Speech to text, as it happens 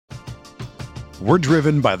We're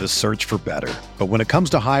driven by the search for better. But when it comes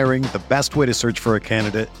to hiring, the best way to search for a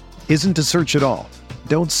candidate isn't to search at all.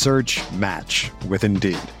 Don't search, match with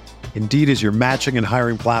Indeed. Indeed is your matching and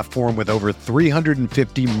hiring platform with over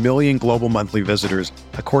 350 million global monthly visitors,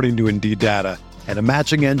 according to Indeed data, and a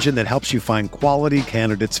matching engine that helps you find quality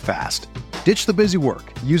candidates fast. Ditch the busy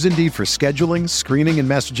work. Use Indeed for scheduling, screening, and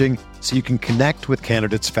messaging so you can connect with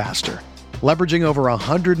candidates faster. Leveraging over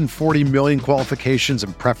 140 million qualifications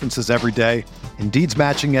and preferences every day, Indeed's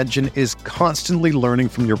matching engine is constantly learning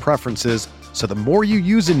from your preferences, so the more you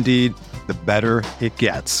use Indeed, the better it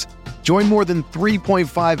gets. Join more than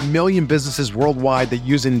 3.5 million businesses worldwide that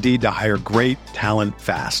use Indeed to hire great talent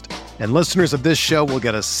fast. And listeners of this show will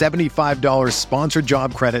get a $75 sponsored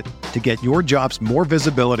job credit to get your jobs more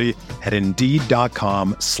visibility at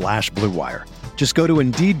Indeed.com/Blue Wire. Just go to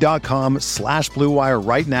Indeed.com/Blue Wire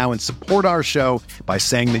right now and support our show by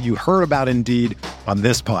saying that you heard about Indeed on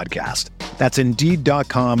this podcast. That's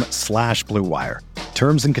Indeed.com/Blue Wire.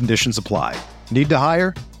 Terms and conditions apply. Need to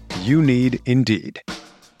hire? You need Indeed.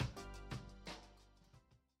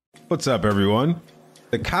 What's up, everyone?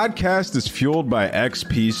 The Codcast is fueled by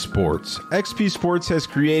XP Sports. XP Sports has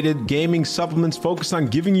created gaming supplements focused on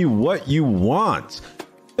giving you what you want.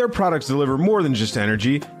 Their products deliver more than just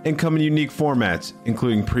energy and come in unique formats,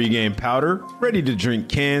 including pre-game powder, ready-to-drink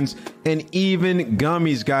cans, and even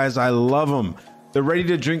gummies, guys. I love them. The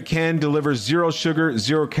ready-to-drink can delivers 0 sugar,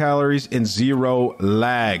 0 calories, and 0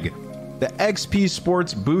 lag. The XP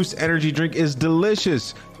Sports Boost Energy Drink is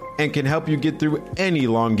delicious and can help you get through any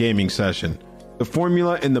long gaming session. The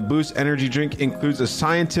formula in the Boost Energy Drink includes a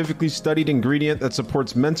scientifically studied ingredient that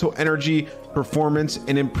supports mental energy, performance,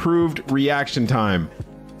 and improved reaction time.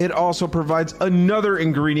 It also provides another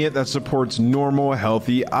ingredient that supports normal,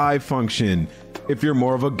 healthy eye function. If you're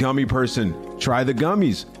more of a gummy person, try the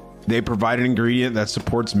gummies. They provide an ingredient that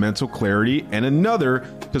supports mental clarity and another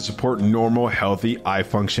to support normal, healthy eye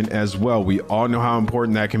function as well. We all know how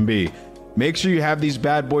important that can be. Make sure you have these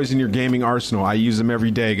bad boys in your gaming arsenal. I use them every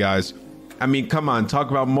day, guys. I mean, come on, talk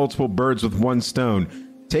about multiple birds with one stone.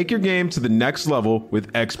 Take your game to the next level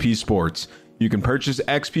with XP Sports. You can purchase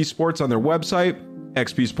XP Sports on their website,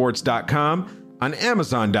 xpsports.com, on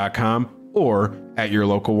amazon.com, or at your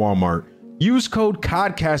local Walmart. Use code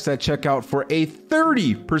CODCAST at checkout for a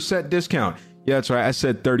 30% discount. Yeah, that's right. I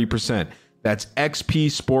said 30%. That's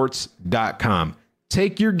xpsports.com.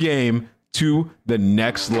 Take your game to the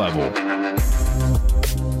next level.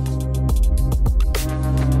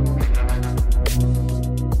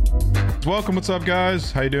 Welcome. What's up,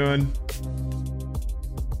 guys? How you doing?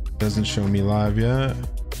 Doesn't show me live yet.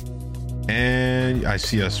 And I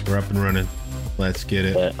see us. We're up and running. Let's get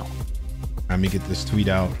it. Yeah. Let me get this tweet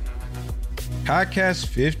out. Codcast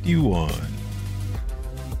 51.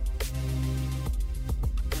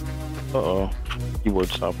 Keyboard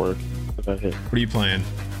stopped working. What are you playing?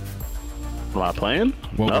 Am I playing?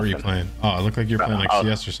 What Nothing. were you playing? Oh, it looked like you were playing like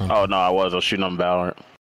CS or something. Oh, no, I was shooting on Valorant.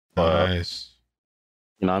 Nice.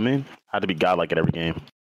 You know what I mean? I had to be godlike at every game.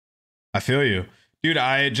 I feel you. Dude,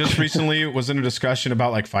 I just recently was in a discussion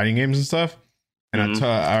about like fighting games and stuff. And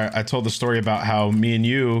I told the story about how me and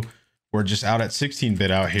you were just out at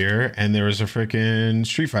 16-bit out here, and there was a freaking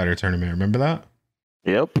Street Fighter tournament. Remember that?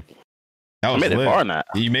 Yep. That was lit. It far in that.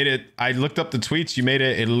 You made it. I looked up the tweets. You made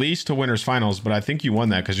it at least to winners finals, but I think you won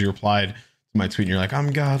that because you replied to my tweet and you're like,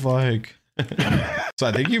 I'm godlike. So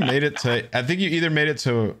I think you made it to, I think you either made it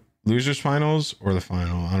to losers finals or the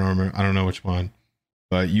final. I don't remember. I don't know which one,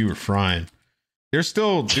 but you were frying. They're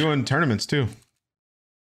still doing tournaments too.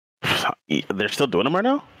 They're still doing them right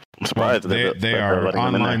now? I'm surprised. Well, they are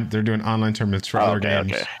online. They're doing online tournaments for other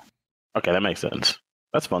games. Okay, that makes sense.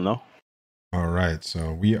 That's fun though. All right,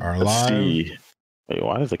 so we are live. See. Wait,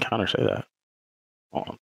 why does the counter say that? Hold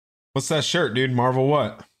on. What's that shirt, dude? Marvel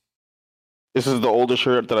what? This is the oldest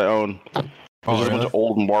shirt that I own. Oh, There's a bunch of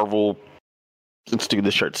old Marvel. Dude,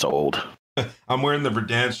 this shirt's so old. I'm wearing the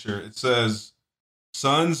Verdansk shirt. It says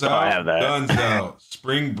Suns out, guns out.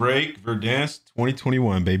 Spring break, Verdansk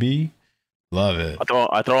 2021, baby. Love it.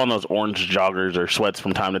 I throw on those orange joggers or sweats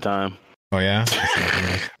from time to time. Oh, yeah?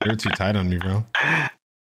 You're too tight on me, bro.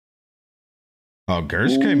 Oh,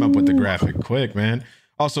 Gersh came up with the graphic quick, man.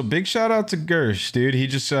 Also, big shout out to Gersh, dude. He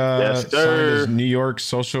just signed as New York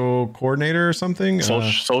social coordinator or something.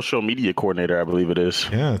 Social media coordinator, I believe it is.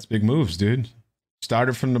 Yeah, it's big moves, dude.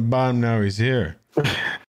 Started from the bottom, now he's here.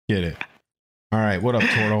 Get it. All right, what up,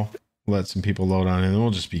 Turtle? Let some people load on in, and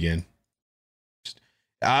we'll just begin.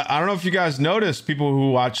 I don't know if you guys noticed, people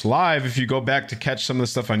who watch live, if you go back to catch some of the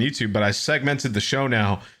stuff on YouTube, but I segmented the show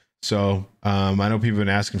now. So I know people have been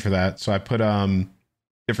asking for that. So I put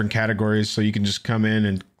different categories so you can just come in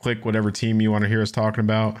and click whatever team you want to hear us talking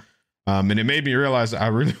about. And it made me realize I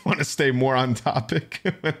really want to stay more on topic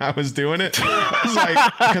when I was doing it.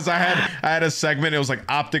 Because I had a segment. It was like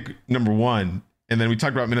Optic number 1. And then we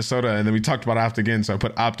talked about Minnesota. And then we talked about Optic again. So I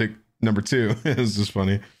put Optic number 2. It was just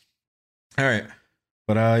funny. All right.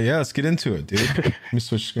 But yeah, let's get into it, dude. Let me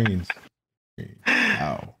switch screens.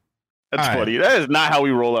 Wow. That's funny. That is not how we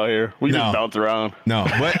roll out here. We just bounce around. No,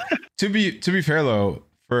 but to be fair though,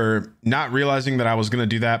 for not realizing that I was going to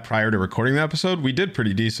do that prior to recording the episode, we did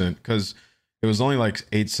pretty decent because it was only like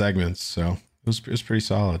 8 segments, so it was pretty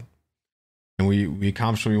solid, and we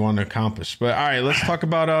accomplished what we wanted to accomplish. But all right, let's talk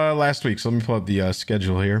about last week. So let me pull up the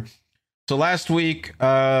schedule here. So last week,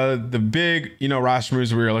 the big roster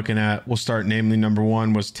moves we were looking at, we'll start namely number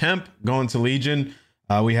 1 was Temp going to Legion.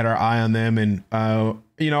 We had our eye on them, and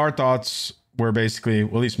our thoughts were basically,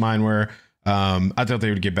 well, at least mine were, I thought they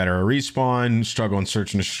would get better at Respawn, struggle in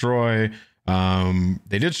Search and Destroy.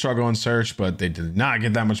 They did struggle in Search, but they did not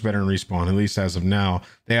get that much better in Respawn, at least as of now.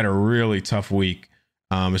 They had a really tough week,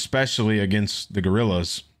 especially against the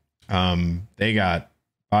Gorillas. They got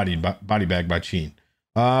body bagged by Cheen.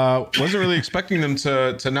 Wasn't really expecting them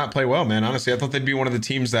to not play well, man. Honestly, I thought they'd be one of the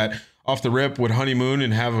teams that off the rip would honeymoon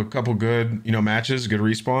and have a couple good, matches, good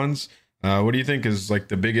respawns. What do you think is like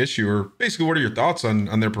the big issue, or basically what are your thoughts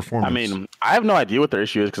on their performance? I mean, I have no idea what their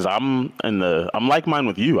issue is because I'm like mine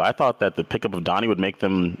with you. I thought that the pickup of Donnie would make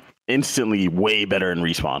them instantly way better in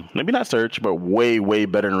Respawn. Maybe not Search, but way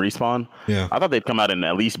better in Respawn. Yeah, I thought they'd come out and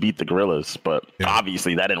at least beat the Gorillas, but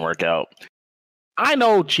obviously that didn't work out. I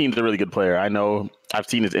know Cheen's a really good player. I know I've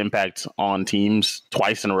seen his impact on teams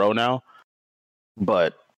twice in a row now,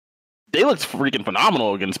 but they looked freaking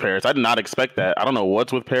phenomenal against Paris. I did not expect that. I don't know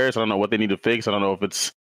what's with Paris. I don't know what they need to fix. I don't know if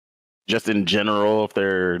it's just in general, if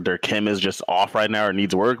their chem is just off right now or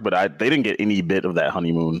needs work, but they didn't get any bit of that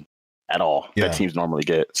honeymoon at all that teams normally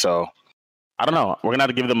get. So I don't know. We're going to have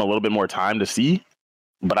to give them a little bit more time to see,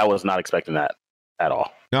 but I was not expecting that at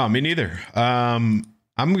all. No, me neither. I'm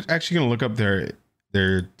actually going to look up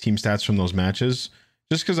their team stats from those matches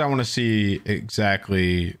just because I want to see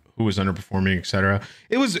exactly who was underperforming, etc.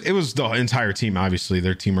 It was the entire team. Obviously,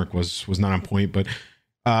 their teamwork was not on point, but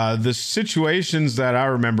the situations that I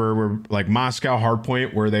remember were like Moscow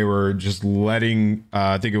Hardpoint, where they were just letting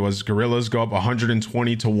I think it was Gorillas go up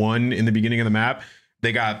 120-1 in the beginning of the map.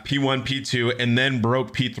 They got P1, P2, and then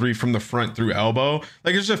broke P3 from the front through elbow.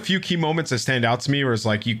 Like, there's a few key moments that stand out to me where it's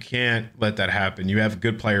like, you can't let that happen. You have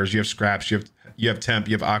good players, you have Scraps, you have Temp,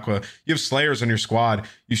 you have Aqua, you have Slayers on your squad.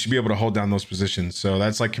 You should be able to hold down those positions. So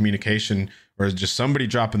that's like communication, or just somebody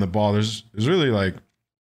dropping the ball. There's really like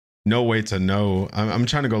no way to know. I'm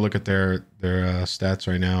trying to go look at their stats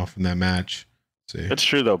right now from that match. Let's see. It's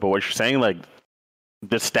true though, but what you're saying, like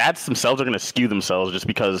the stats themselves are going to skew themselves just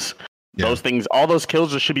because those things, all those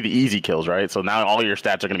kills just should be the easy kills, right? So now all your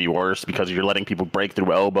stats are going to be worse because you're letting people break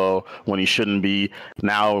through elbow when you shouldn't be.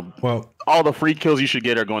 Now, all the free kills you should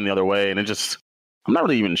get are going the other way, and it just, I'm not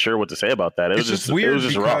really even sure what to say about that. It's just weird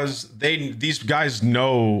because these guys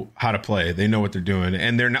know how to play. They know what they're doing,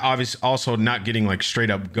 and they're obviously also not getting like straight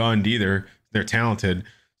up gunned either. They're talented.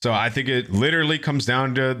 So I think it literally comes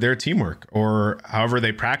down to their teamwork, or however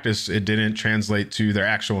they practice. It didn't translate to their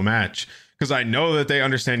actual match. Because I know that they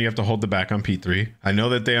understand you have to hold the back on P3. I know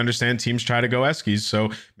that they understand teams try to go Eskies, so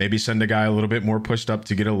maybe send a guy a little bit more pushed up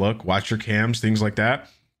to get a look, watch your cams, things like that.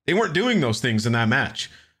 They weren't doing those things in that match.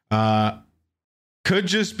 Could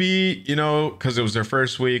just be, because it was their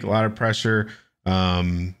first week, a lot of pressure.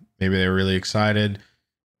 Maybe they were really excited.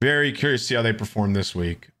 Very curious to see how they perform this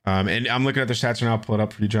week. And I'm looking at their stats right now. I'll pull it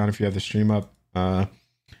up for you, John, if you have the stream up.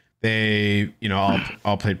 They,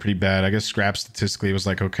 all played pretty bad. I guess Scrap statistically was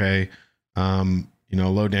like, okay.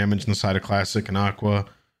 Low damage on the side of Classic and Aqua.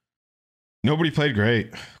 Nobody played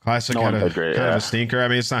great. Classic had a stinker. I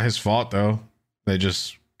mean, it's not his fault though. They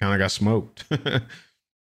just kind of got smoked.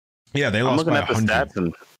 Yeah, they lost by 100. Stats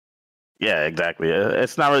and yeah, exactly.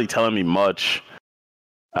 It's not really telling me much.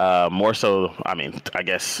 More so, I mean, I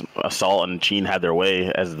guess Assault and Cheen had their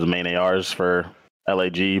way as the main ARs for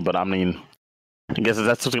LAG, but I mean, I guess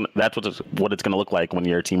that's what it's going to look like when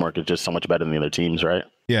your teamwork is just so much better than the other teams, right?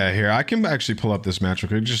 Yeah, here, I can actually pull up this match real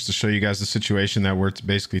quick just to show you guys the situation that we're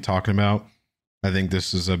basically talking about. I think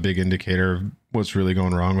this is a big indicator of what's really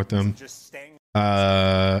going wrong with them.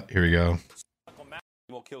 Here we go.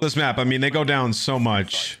 This map, I mean, they go down so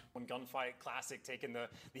much.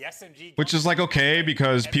 Which is like okay,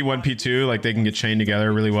 because P1, P2, like they can get chained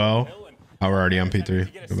together really well. Oh, we're already on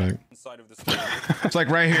P3. Go back. It's like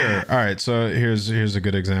right here. All right, so here's a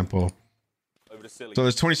good example. So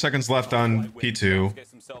there's 20 seconds left on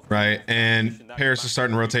P2, right? And Paris is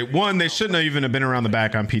starting to rotate. One, they shouldn't have even been around the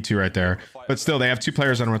back on P2 right there. But still, they have 2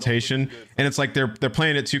 players on rotation. And it's like they're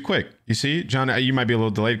playing it too quick. You see, John, you might be a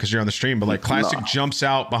little delayed because you're on the stream. But like Classic jumps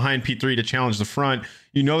out behind P3 to challenge the front.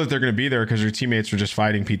 You know that they're going to be there because your teammates are just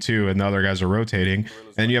fighting P2 and the other guys are rotating.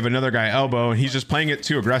 And you have another guy elbow and he's just playing it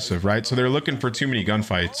too aggressive, right? So they're looking for too many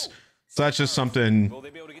gunfights. So that's just something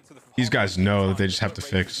these guys know that they just have to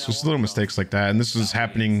fix. Just little mistakes like that. And this is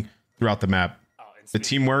happening throughout the map. The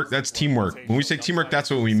teamwork, that's teamwork. When we say teamwork, that's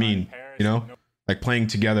what we mean, you know? Like playing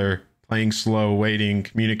together, playing slow, waiting,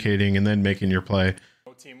 communicating, and then making your play.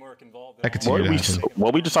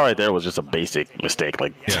 What we just saw right there was just a basic mistake.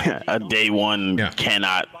 Like a day one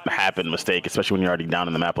cannot happen mistake, especially when you're already down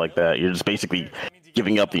in the map like that. You're just basically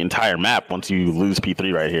giving up the entire map once you lose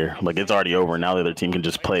P3 right here. Like it's already over. Now the other team can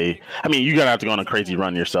just play. I mean, you're gonna have to go on a crazy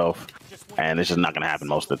run yourself, and it's just not gonna happen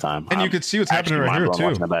most of the time. And you could see what's happening right here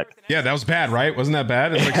too. Yeah, that was bad, right? Wasn't that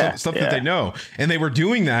bad? It's like stuff that they know, and they were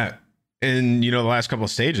doing that in the last couple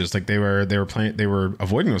of stages. Like they were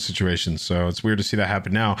avoiding those situations. So it's weird to see that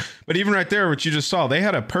happen now. But even right there, what you just saw, they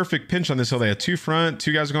had a perfect pinch on this hill. They had 2 front,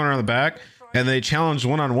 2 guys going around the back. And they challenged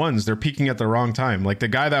one-on-ones. They're peeking at the wrong time. Like the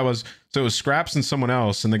guy that was, so it was Scraps and someone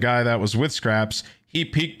else, and the guy that was with Scraps, he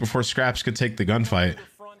peeked before Scraps could take the gunfight.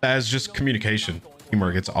 That's just communication.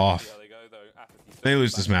 Teamwork, it's off. They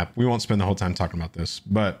lose this map. We won't spend the whole time talking about this,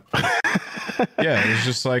 but yeah, it's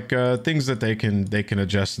just like things that they can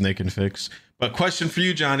adjust and they can fix. But question for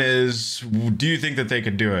you, John, is do you think that they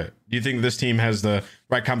could do it? Do you think this team has the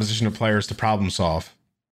right composition of players to problem solve?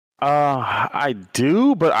 I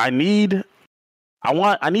do, but I need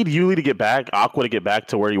Yuli to get back, Aqua to get back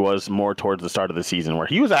to where he was more towards the start of the season, where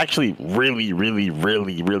he was actually really, really,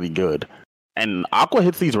 really, really good. And Aqua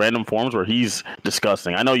hits these random forms where he's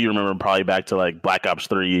disgusting. I know you remember probably back to like Black Ops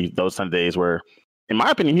 3, those kind of days where, in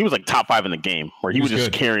my opinion, he was like top 5 in the game, where he was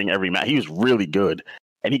just carrying every match. He was really good.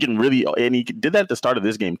 And he did that at the start of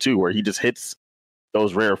this game too, where he just hits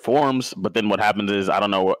those rare forms. But then what happens is, I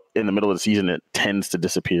don't know, in the middle of the season, it tends to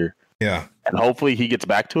disappear. Yeah. And hopefully he gets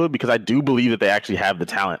back to it, because I do believe that they actually have the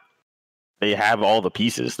talent. They have all the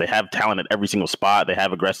pieces. They have talent at every single spot. They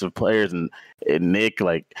have aggressive players and Nick,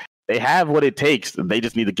 like they have what it takes. They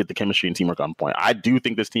just need to get the chemistry and teamwork on point. I do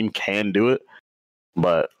think this team can do it,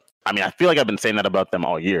 but I mean, I feel like I've been saying that about them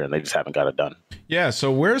all year and they just haven't got it done. Yeah.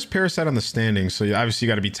 So where's Parasite on the standings? So obviously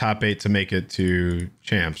you got to be top 8 to make it to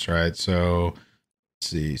champs, right? So let's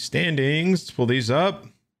see standings. Let's pull these up.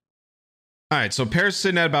 All right, so Paris is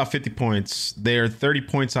sitting at about 50 points. They are 30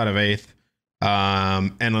 points out of 8th.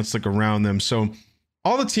 And let's look around them. So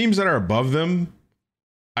all the teams that are above them,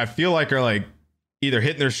 I feel like are like either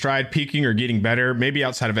hitting their stride, peaking, or getting better. Maybe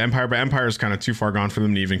outside of Empire, but Empire is kind of too far gone for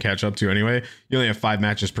them to even catch up to anyway. You only have 5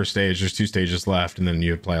 matches per stage. There's 2 stages left, and then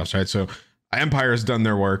you have playoffs, right? So Empire has done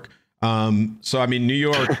their work. So I mean, New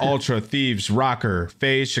York, Ultra, Thieves, Rocker,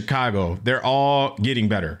 FaZe, Chicago, they're all getting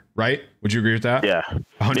better, right? Would you agree with that? Yeah.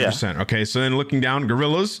 100%. Yeah. Okay, so then looking down,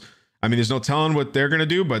 Gorillas, I mean, there's no telling what they're going to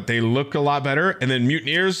do, but they look a lot better. And then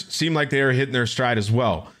Mutineers seem like they are hitting their stride as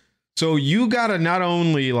well. So you got to not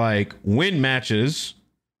only like win matches,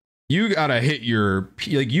 you got to hit your,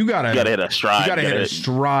 like you got to hit a stride. You got to hit a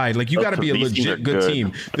stride. Like you got to be a legit good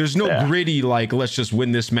team. There's no gritty, like, let's just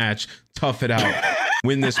win this match, tough it out.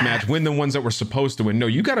 Win this match, win the ones that we're supposed to win. No,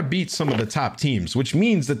 you got to beat some of the top teams, which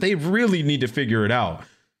means that they really need to figure it out.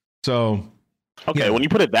 So, okay, when you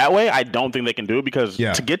put it that way, I don't think they can do it, because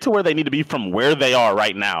to get to where they need to be from where they are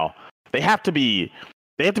right now, they have to be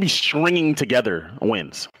stringing together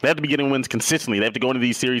wins. They have to be getting wins consistently. They have to go into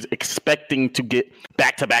these series expecting to get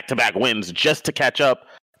back-to-back wins just to catch up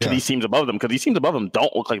to these teams above them, because these teams above them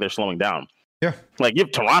don't look like they're slowing down. Yeah, like you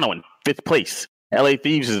have Toronto in 5th place. LA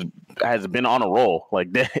Thieves has been on a roll. Like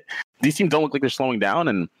these teams don't look like they're slowing down,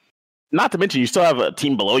 and not to mention you still have a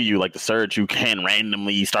team below you like the Surge who can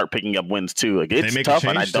randomly start picking up wins too. Like it's tough,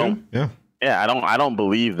 and I don't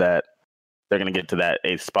believe that they're gonna get to that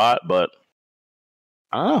 8th spot. But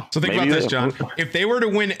I don't know. So think about this, John. If they were to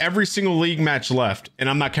win every single league match left, and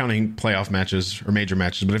I'm not counting playoff matches or major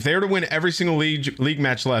matches, but if they were to win every single league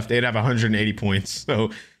match left, they'd have 180 points.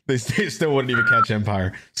 So they still wouldn't even catch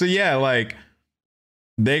Empire. So yeah, like.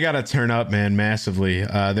 They got to turn up, man, massively.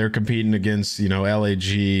 They're competing against,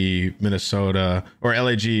 LAG, Minnesota, or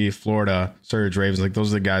LAG, Florida, Surge, Ravens. Like,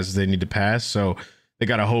 those are the guys they need to pass. So they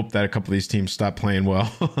got to hope that a couple of these teams stop playing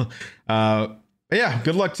well. Yeah,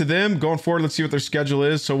 good luck to them. Going forward, let's see what their schedule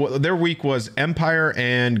is. So their week was Empire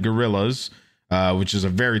and Gorillas, which is a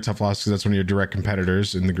very tough loss because that's one of your direct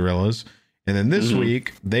competitors in the Gorillas. And then this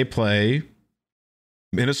week, they play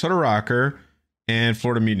Minnesota Rocker and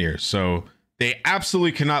Florida Mutineers. So They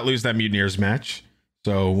absolutely cannot lose that Mutineers match.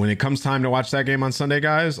 So when it comes time to watch that game on Sunday,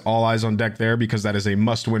 guys, all eyes on deck there, because that is a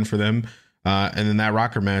must win for them. And then that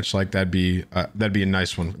Rocker match, like that'd be a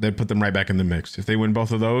nice one. They'd put them right back in the mix. If they win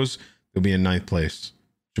both of those, they'll be in 9th place.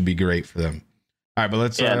 Should be great for them. All right, but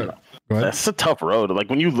let's go ahead. That's a tough road.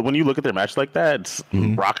 Like when you look at their match like that, it's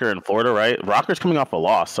Rocker and Florida, right? Rocker's coming off a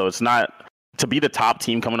loss, so it's not to be the top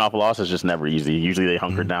team coming off a loss is just never easy. Usually they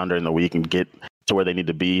hunker down during the week and get to where they need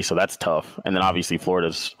to be, so that's tough. And then obviously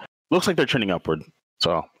Florida's looks like they're trending upward.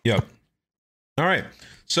 So yep. All right.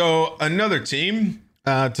 So another team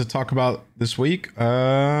to talk about this week,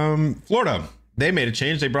 Florida. They made a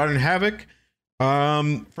change. They brought in Havoc.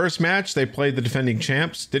 First match, they played the defending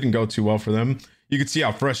champs. Didn't go too well for them. You could see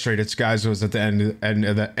how frustrated Skies was at the end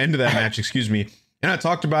of that match. Excuse me. And I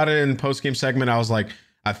talked about it in the post game segment. I was like,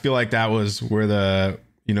 I feel like that was where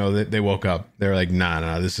they woke up. They're like,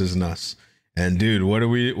 nah, this isn't us. And dude, what do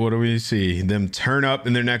we see? Them turn up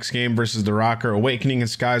in their next game versus the Rocker. Awakening and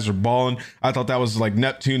Skies are balling. I thought that was like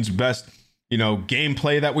Neptune's best,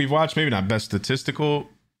 gameplay that we've watched. Maybe not best statistical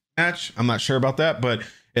match. I'm not sure about that, but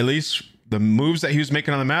at least the moves that he was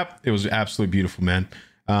making on the map, it was absolutely beautiful, man.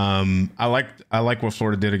 I like what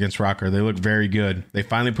Florida did against Rocker. They looked very good. They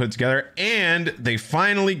finally put it together, and they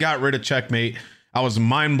finally got rid of Checkmate. I was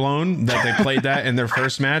mind blown that they played that in their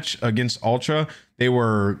first match against Ultra. They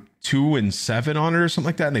were 2-7 on it or something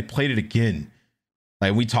like that, and they played it again.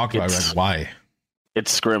 Like we talked about, like why?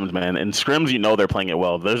 It's scrims, man. And scrims, they're playing it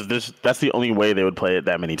well. That's the only way they would play it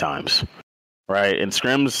that many times, right? And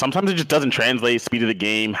scrims, sometimes it just doesn't translate. Speed of the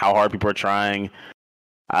game, how hard people are trying.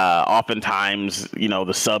 Oftentimes,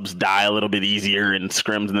 the subs die a little bit easier in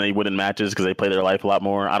scrims than they would in matches because they play their life a lot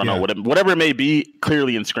more. I don't know, whatever it may be.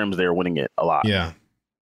 Clearly, in scrims, they're winning it a lot. Yeah.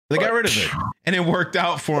 They got rid of it, and it worked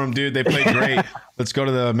out for them, dude. They played great. Let's go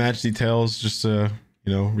to the match details just to,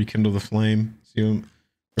 rekindle the flame. See them,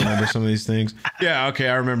 remember some of these things. Yeah, okay,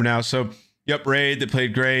 I remember now. So, yep, Raid, they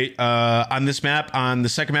played great. On this map, on the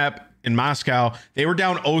second map in Moscow, they were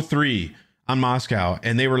down 0-3 on Moscow,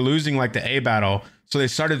 and they were losing like the A battle. So they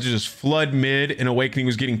started to just flood mid, and Awakening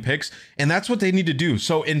was getting picks, and that's what they need to do.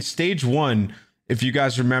 So in stage 1, if you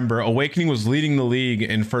guys remember, Awakening was leading the league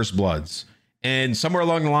in First Bloods. And somewhere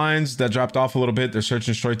along the lines, that dropped off a little bit. Their search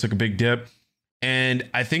and destroy took a big dip. And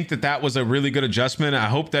I think that was a really good adjustment. I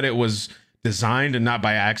hope that it was designed and not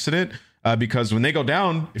by accident, because when they go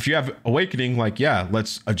down, if you have Awakening,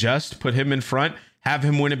 let's adjust, put him in front, have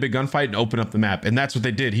him win a big gunfight and open up the map. And that's what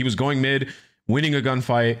they did. He was going mid, winning a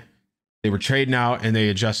gunfight. They were trading out and they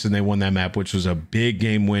adjusted and they won that map, which was a big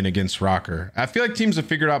game win against Rocker. I feel like teams have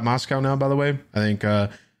figured out Moscow now, by the way. I think,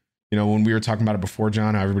 when we were talking about it before,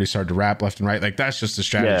 John, how everybody started to rap left and right. Like, that's just the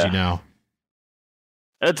strategy now.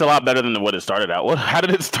 It's a lot better than what it started out. How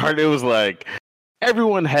did it start? It was like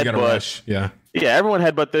everyone headbutt. Yeah, everyone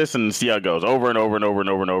headbutt this and see how it goes over and over and over and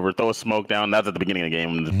over and over. Throw a smoke down. That's at the beginning of the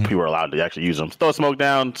game when people are allowed to actually use them. Throw a smoke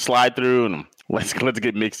down, slide through, and let's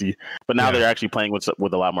get mixy. But now they're actually playing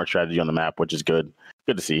with a lot more strategy on the map, which is good.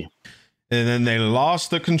 Good to see. And then they lost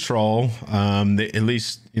the control. At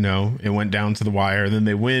least, it went down to the wire. And then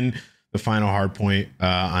they win the final hard point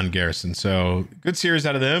on Garrison. So good series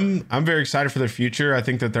out of them. I'm very excited for their future. I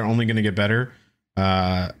think that they're only going to get better,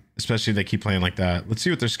 especially if they keep playing like that. Let's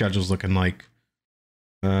see what their schedule's looking like.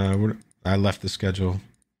 I left the schedule.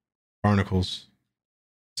 Barnacles.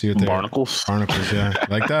 See what Barnacles? Barnacles, yeah.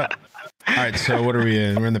 Like that? All right, so what are we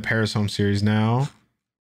in? We're in the Paris home series now.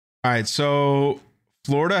 All right, so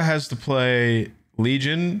Florida has to play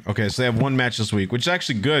Legion. Okay, so they have one match this week, which is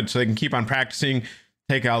actually good, so they can keep on practicing,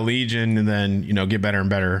 take out Legion, and then, get better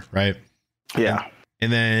and better, right? Yeah.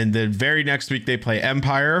 And then the very next week they play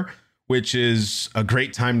Empire, which is a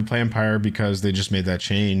great time to play Empire because they just made that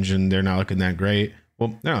change and they're not looking that great.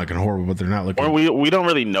 Well, they're not looking horrible, but they're not looking... Or we don't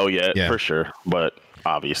really know yet for sure, but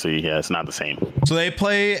obviously, it's not the same. So they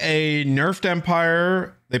play a nerfed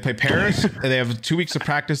Empire, they play Paris, and they have 2 weeks of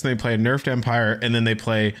practice, and they play a nerfed Empire, and then they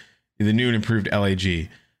play the new and improved LAG.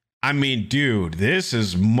 I mean, dude, this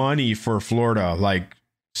is money for Florida. Like,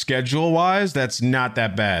 schedule-wise, that's not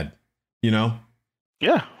that bad,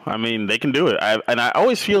 Yeah, I mean, they can do it. I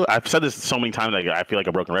always feel, I've said this so many times, I feel like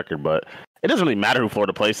a broken record, but it doesn't really matter who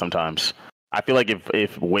Florida plays sometimes. I feel like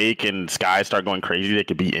if Wake and Sky start going crazy, they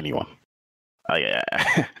could beat anyone. Yeah.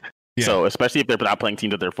 So especially if they're not playing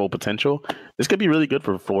teams at their full potential, this could be really good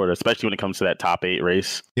for Florida, especially when it comes to that top 8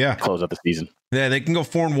 race. Yeah, close out the season. Yeah, they can go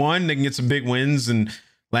 4-1. They can get some big wins and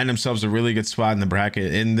land themselves a really good spot in the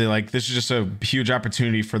bracket. And this is just a huge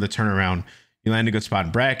opportunity for the turnaround. You land a good spot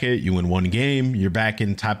in bracket, you win one game, you're back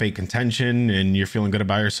in top 8 contention, and you're feeling good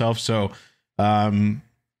about yourself. So,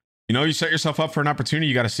 you set yourself up for an opportunity,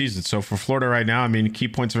 you got to seize it. So for Florida right now, I mean, key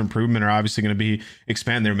points of improvement are obviously going to be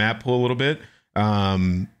expand their map pool a little bit.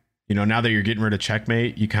 Now that you're getting rid of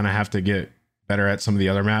Checkmate, you kind of have to get better at some of the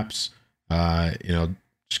other maps.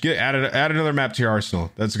 Just add another map to your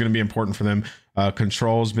arsenal. That's going to be important for them.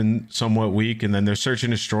 Control's been somewhat weak, and then their Search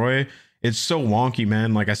and Destroy. It's so wonky,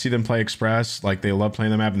 man. Like I see them play Express, like they love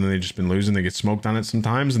playing the map, and then they've just been losing. They get smoked on it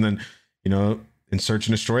sometimes, and then in Search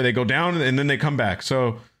and Destroy they go down, and then they come back.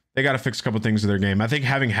 So they got to fix a couple things of their game. I think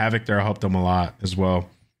having Havoc there helped them a lot as well.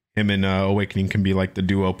 Him and Awakening can be like the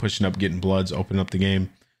duo pushing up, getting bloods, opening up the game.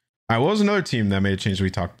 All right, what was another team that made a change we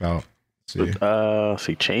talked about? Let's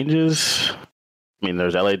see. Changes. I mean,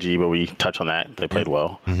 there's LAG, but we touched on that. They played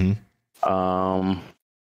well. Mm-hmm.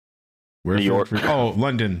 New York.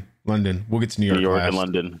 London. We'll get to New York. New York last. and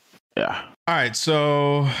London. Yeah. All right.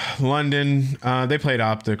 So London, they played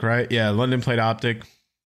Optic, right? Yeah. London played Optic.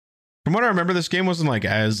 From what I remember, this game wasn't like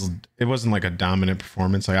a dominant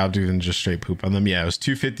performance. Like Optic didn't just straight poop on them. Yeah. It was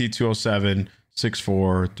 250, 207,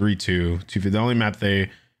 6-4, 3-2, 250. The only map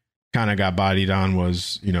they kind of got bodied on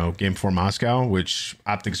was, Game 4 Moscow, which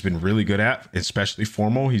Optic's been really good at, especially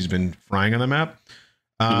Formal. He's been frying on the map.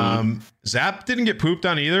 Zap didn't get pooped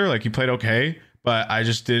on either. Like he played okay, but I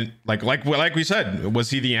just didn't like we said,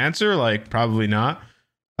 was he the answer? Like probably not.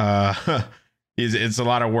 It's a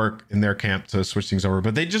lot of work in their camp to switch things over,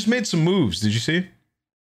 but they just made some moves. Did you see?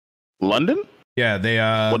 London? Yeah, they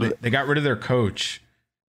got rid of their coach.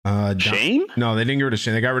 Shane? No, they didn't get rid of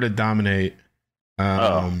Shane. They got rid of Dominate.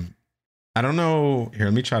 I don't know. Here,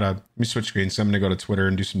 let me switch screens. So I'm going to go to Twitter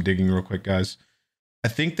and do some digging real quick, guys. I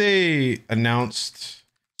think they announced.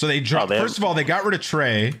 So they dropped. First of all, they got rid of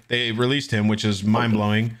Trey. They released him, which is mind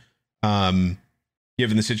blowing, given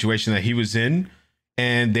the situation that he was in.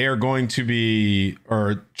 And they are going to be,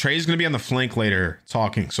 or Trey's going to be on the flank later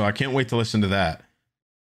talking. So I can't wait to listen to that.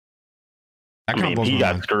 He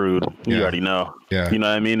got screwed. You already know. Yeah. You know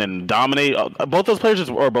what I mean? And Dominate, both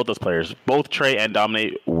Trey and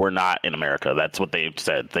Dominate were not in America. That's what they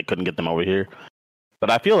said. They couldn't get them over here. But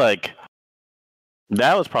I feel like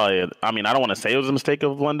that was probably, I don't want to say it was a mistake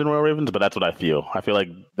of London Royal Ravens, but that's what I feel. I feel like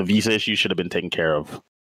the visa issue should have been taken care of.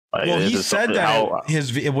 Like, well, he said that his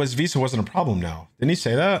visa wasn't a problem now. Didn't he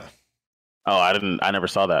say that? Oh, I never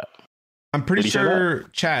saw that. I'm pretty sure,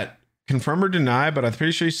 chat, confirm or deny, but I'm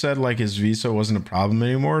pretty sure he said like his visa wasn't a problem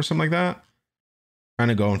anymore or something like that. Trying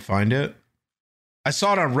to go and find it. I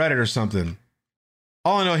saw it on Reddit or something.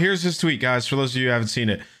 All I know, here's his tweet, guys, for those of you who haven't seen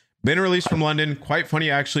it. Been released from London. Quite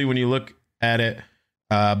funny, actually, when you look at it.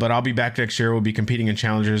 But I'll be back next year. We'll be competing in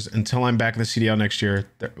challengers until I'm back in the CDL next year.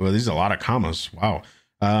 Well, these are a lot of commas. Wow.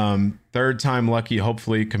 Third time lucky,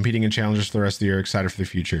 hopefully competing in challengers for the rest of the year. Excited for the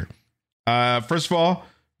future. First of all,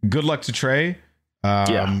 good luck to Trey.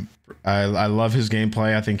 I love his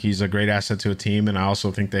gameplay. I think he's a great asset to a team, and I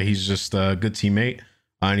also think that he's just a good teammate,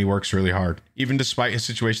 and he works really hard. Even despite his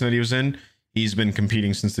situation that he was in, he's been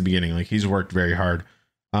competing since the beginning. Like he's worked very hard.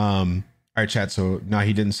 All right, chat. So no,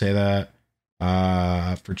 he didn't say that.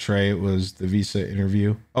 For Trey, it was the visa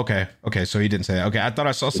interview. Okay, so he didn't say that. Okay, I thought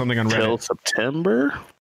I saw something on Reddit. Till September.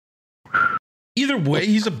 Either way,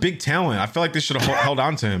 he's a big talent. I feel like they should have held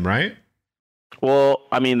on to him, right? Well,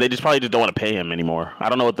 they probably just don't want to pay him anymore. I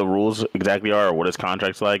don't know what the rules exactly are or what his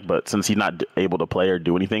contract's like, but since he's not able to play or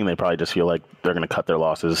do anything, they probably just feel like they're going to cut their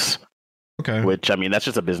losses. Okay. Which, that's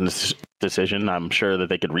just a business decision. I'm sure that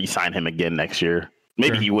they could re-sign him again next year.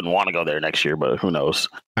 Maybe he wouldn't want to go there next year, but who knows?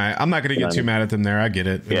 All right, I'm not going to get too mad at them there. I get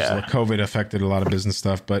it. COVID affected a lot of business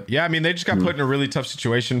stuff. But yeah, they just got put in a really tough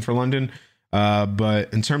situation for London.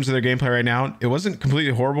 But in terms of their gameplay right now, it wasn't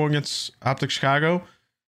completely horrible against Optic Chicago.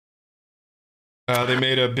 They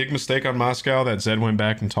made a big mistake on Moscow that Zed went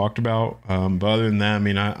back and talked about. But other than that,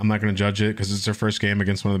 I'm not going to judge it because it's their first game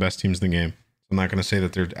against one of the best teams in the game. I'm not going to say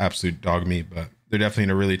that they're absolute dog meat, but they're definitely in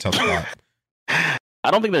a really tough spot. I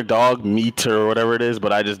don't think they're dog meat or whatever it is,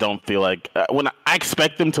 but I just don't feel like when I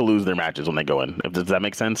expect them to lose their matches when they go in. Does that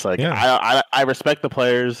make sense? Like I respect the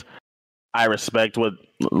players. I respect what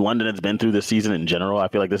London has been through this season in general. I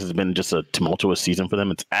feel like this has been just a tumultuous season for them.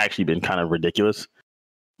 It's actually been kind of ridiculous,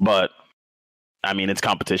 but it's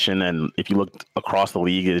competition. And if you look across the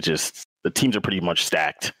league, it's just the teams are pretty much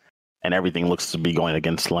stacked and everything looks to be going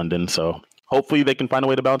against London. So hopefully they can find a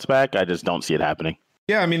way to bounce back. I just don't see it happening.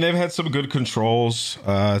 Yeah, they've had some good controls.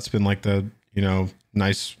 It's been like the,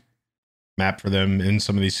 nice map for them in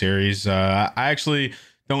some of these series. I actually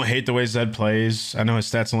don't hate the way Zed plays. I know his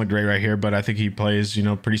stats don't look great right here, but I think he plays,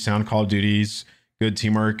 pretty sound Call of Duties, good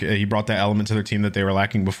teamwork. He brought that element to their team that they were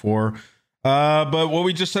lacking before. But what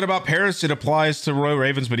we just said about Paris, it applies to Royal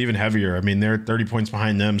Ravens, but even heavier. They're 30 points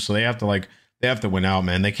behind them, so they have to they have to win out,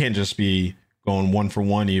 man. They can't just be going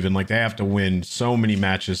 1-for-1 even. Like, they have to win so many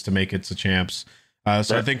matches to make it to champs.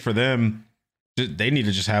 So I think for them, they need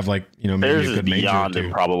to just have, like, you know, maybe a good major. Beyond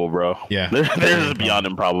improbable, bro. Yeah. There's beyond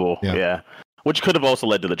improbable. Yeah. Which could have also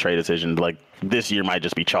led to the trade decision. Like, this year might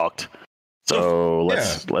just be chalked. So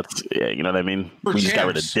let's you know what I mean? We just got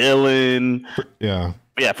rid of Dylan. Yeah.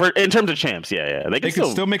 In terms of champs, they can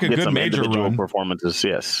still make a good major run. Performances,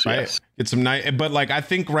 yes. Get some nice, but like, I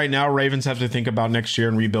think right now Ravens have to think about next year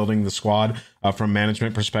and rebuilding the squad from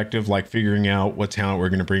management perspective, like figuring out what talent we're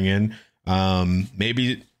going to bring in.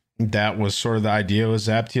 Maybe that was sort of the idea with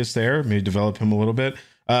Zaptius there. Maybe develop him a little bit.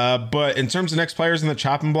 But in terms of next players in the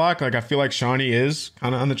chopping block, like, I feel like Shawnee is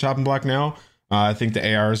kind of on the chopping block now. I think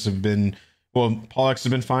the ARs have been. Well, Paul X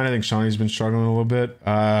has been fine. I think Shawnee's been struggling a little bit.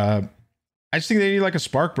 I just think they need like a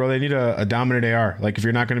spark, bro. They need a dominant AR. Like, if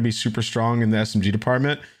you're not going to be super strong in the SMG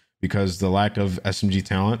department because the lack of SMG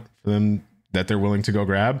talent for them that they're willing to go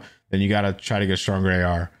grab, then you got to try to get a stronger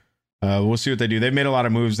AR. We'll see what they do. They've made a lot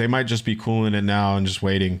of moves. They might just be cooling it now and just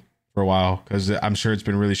waiting for a while because I'm sure it's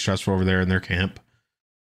been really stressful over there in their camp.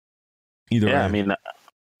 Either way. I mean,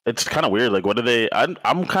 it's kind of weird. Like, what do they? I'm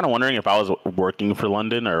kind of wondering if I was working for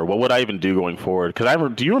London, or what would I even do going forward?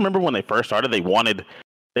 Because do you remember when they first started? They wanted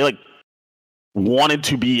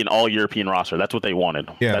to be an all European roster. That's what they wanted.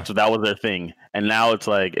 Yeah, that was their thing. And now it's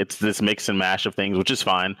like it's this mix and mash of things, which is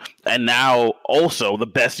fine. And now also the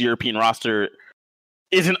best European roster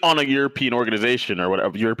isn't on a European organization or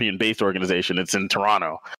whatever, European based organization. It's in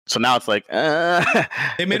Toronto. So now it's like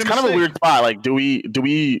it's kind of a weird spot. Like, do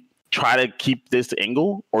we try to keep this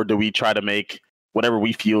angle, or do we try to make whatever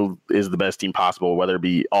we feel is the best team possible, whether it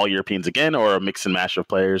be all Europeans again or a mix and mash of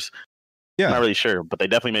players? Yeah, I'm not really sure, but they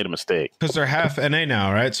definitely made a mistake because they're half NA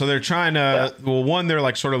now, right? So they're trying to well, one, they're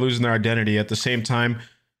like sort of losing their identity. At the same time,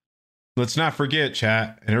 let's not forget,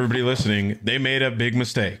 chat and everybody listening, they made a big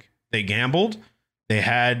mistake. They gambled. They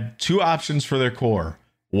had two options for their core: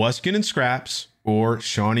 Wuskin and Scraps or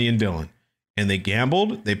Shawnee and Dylan. And they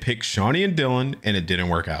gambled. They picked Shawnee and Dylan, and it didn't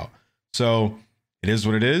work out. So it is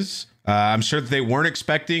what it is. I'm sure that they weren't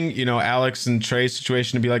expecting, you know, Alex and Trey's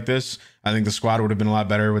situation to be like this. I think the squad would have been a lot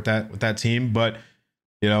better with that team. But,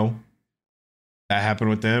 you know, that happened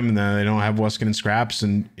with them, and then they don't have Wuskin and Scraps.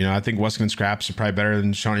 And, you know, I think Wuskin and Scraps are probably better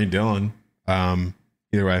than Shawnee and Dylan.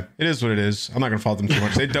 Either way, it is what it is. I'm not going to fault them too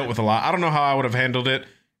much. They dealt with a lot. I don't know how I would have handled it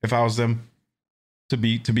if I was them, to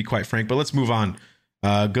be quite frank. But let's move on.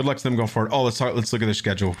 Good luck to them going forward. Oh, let's look at their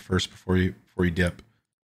schedule first before you dip.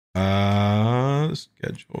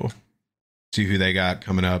 Schedule. See who they got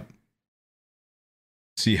coming up.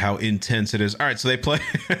 See how intense it is. All right, so they play.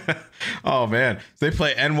 Oh man, so they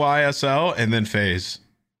play NYSL and then FaZe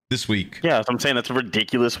this week. Yeah, so I'm saying that's a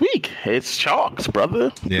ridiculous week. It's chalks,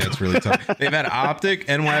 brother. Yeah, it's really tough. They've had Optic,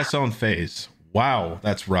 NYSL, and FaZe. Wow,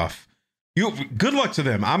 that's rough. Good luck to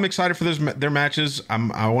them. I'm excited for their matches.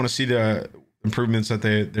 I want to see the improvements that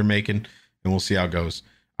they're making, and we'll see how it goes.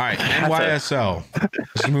 All right, NYSL.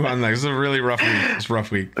 Let's move on. This is a really rough week. It's a rough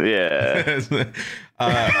week. Yeah.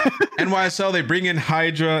 NYSL, they bring in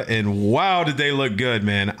Hydra, and wow, did they look good,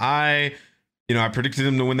 man. I predicted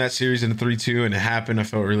them to win that series in a 3-2, and it happened. I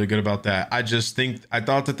felt really good about that. I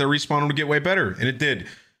thought that their respawn would get way better, and it did.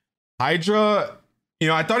 Hydra,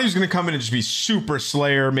 I thought he was going to come in and just be super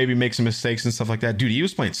slayer, maybe make some mistakes and stuff like that. Dude, he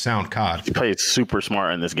was playing sound COD. He plays super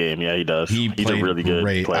smart in this game. Yeah, he does. He's a really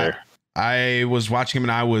good player. I was watching him,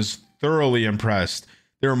 and I was thoroughly impressed.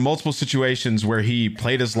 There were multiple situations where he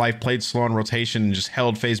played his life, played slow on rotation, and just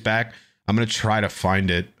held FaZe back. I'm going to try to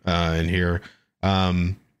find it in here.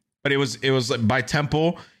 But it was by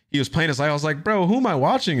Temple. He was playing his life. I was like, bro, who am I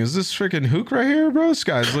watching? Is this freaking Hook right here, bro? This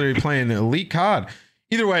guy's literally playing elite COD.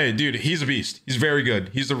 Either way, dude, he's a beast. He's very good.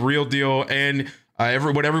 He's the real deal. And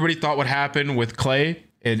what everybody thought would happen with Clay,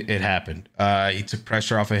 it happened. He took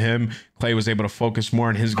pressure off of him. Clay was able to focus more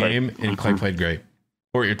on his game, and Clay played great.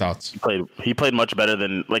 What were your thoughts? He played much better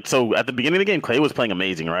than so at the beginning of the game. Clay was playing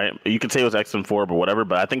amazing, right? You could say it was X4, but whatever.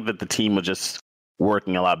 But I think that the team was just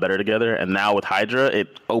working a lot better together. And now with Hydra,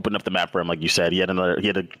 it opened up the map for him, like you said. He had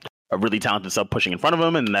a really talented sub pushing in front of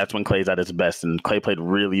him, and that's when Clay's at his best. And Clay played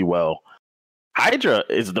really well. Hydra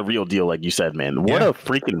is the real deal, like you said, man. What a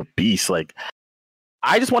freaking beast! Like,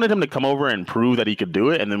 I just wanted him to come over and prove that he could do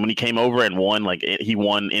it. And then when he came over and won, he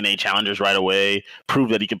won NA challengers right away,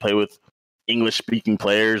 proved that he could play with English-speaking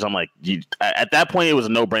players. I'm like, at that point, it was a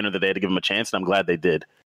no-brainer that they had to give him a chance, and I'm glad they did.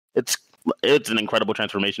 It's an incredible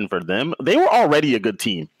transformation for them. They were already a good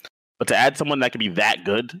team, but to add someone that could be that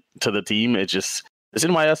good to the team, this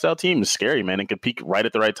NYSL team is scary, man. It could peak right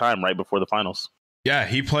at the right time, right before the finals. Yeah,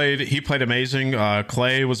 he played amazing.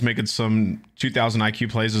 Clay was making some 2000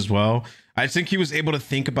 IQ plays as well. I think he was able to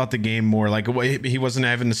think about the game more. Like he wasn't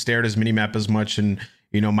having to stare at his mini map as much and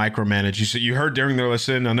micromanage. You heard during their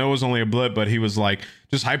listen. I know it was only a blip, but he was like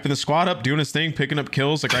just hyping the squad up, doing his thing, picking up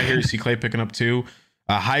kills. Like right here, you see Clay picking up 2.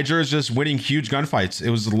 Hydra is just winning huge gunfights. It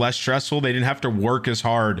was less stressful. They didn't have to work as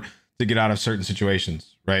hard to get out of certain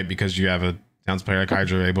situations, right? Because you have a Towns player like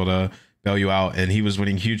Hydra able to bail you out, and he was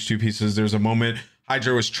winning huge 2 pieces. There's a moment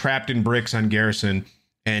Hydra was trapped in bricks on Garrison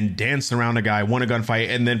and danced around a guy, won a gunfight,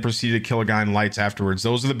 and then proceeded to kill a guy in lights afterwards.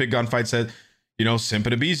 Those are the big gunfights that Simp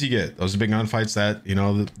and Abizi get. Those are big gunfights that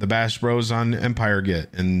the Bash Bros on Empire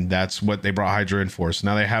get, and that's what they brought Hydra in for. So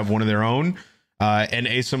now they have one of their own. And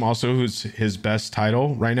Asim also, who's his best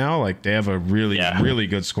title right now. Like they have a really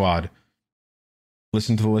good squad.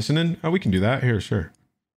 Listen to the listening. Oh, we can do that here, sure.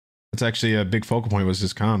 That's actually a big focal point was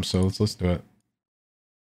his comms, so let's listen to it.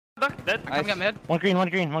 Dead. I'm coming mid. One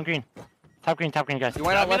green. Top green, guys. You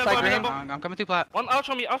went out left side green. I'm coming to plat. One out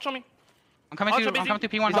show me. I'm coming to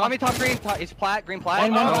P1. He's on me top green. He's plat, green plat.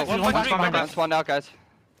 One spawned out, guys.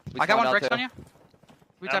 I got one bricks on you.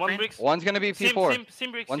 We top green. One's gonna be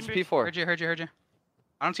P4. One's P4. Heard you.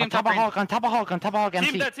 I don't see him top green. On top of Hulk,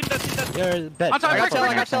 MC. Team dead. You're dead. On top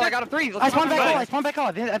bricks. I got a 3. I spawned back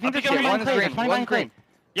out. I think this is One green.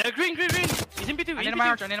 Yeah, green. He's in P2. I need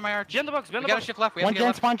my arch. Gen the box. We gotta shift left. One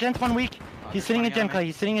gen spawn, Gen's 1 weak. He's sitting in Gen, Clay.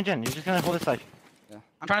 He's sitting in Gen. You're just gonna hold this life.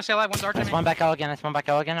 I'm trying to stay alive. One's arch. I spawn back out again. I'm going back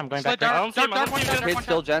down. Kid's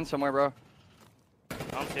still Gen somewhere, bro. I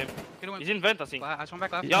don't see him. He's in vent, I think. I spawn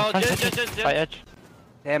back left. Yo, Gen. By edge.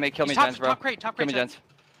 Damn it, kill me, Gens, bro. Top crate. Kill me, Gens.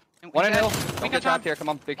 One in hill. We Get trapped here. Come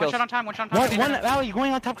on, big kills. One shot on time. One Valley,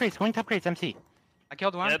 going on top crates, MC. I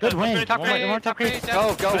killed one. Good win. Top crate. One top crate.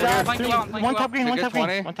 Go. One top green. One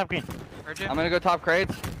top green. I'm gonna go top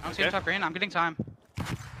crates. I don't see him top green. I'm getting time.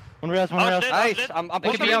 One rails. Nice. I'm They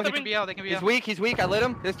pushing can him. be out. They can be out. He's weak. I lit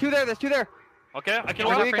him. There's two there. Okay, I can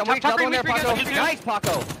I'm weak. Another one there, Paco. Nice,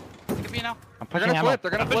 Paco. They can be now. I'm They're pushing gonna flip.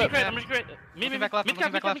 I'm just great. Looking back left.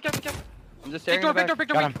 I'm just staring in the back.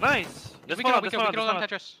 Victor. Nice. We killed on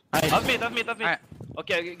Tetris. That's me. Alright.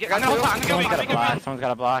 Okay, I'm gonna Someone's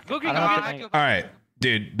got a block. Go green. All right,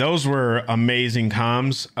 dude, those were amazing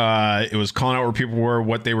comms. It was calling out where people were,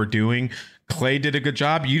 what they were doing. Clay did a good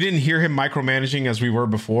job. You didn't hear him micromanaging as we were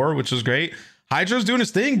before, which was great. Hydra's doing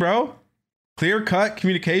his thing, bro. Clear cut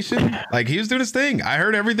communication. Like he was doing his thing. I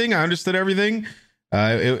heard everything. I understood everything.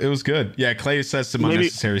 It was good. Yeah, Clay says some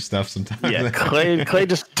unnecessary stuff sometimes. Yeah, Clay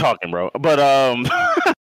just talking, bro. But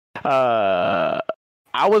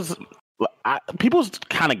people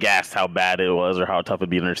kind of gassed how bad it was or how tough it'd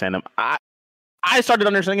be to understand him. I started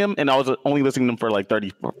understanding him, and I was only listening to him for like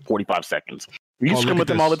 30, 45 seconds. If you scrim with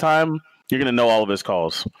him all the time, you're gonna know all of his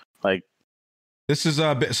calls. Like this is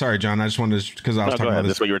a bit. Sorry, John. I just wanted to because I was talking about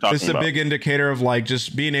this. What you were talking this is a big indicator of like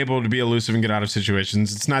just being able to be elusive and get out of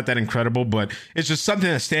situations. It's not that incredible, but it's just something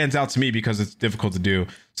that stands out to me because it's difficult to do.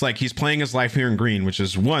 It's like he's playing his life here in green, which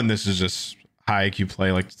is one. This is just high IQ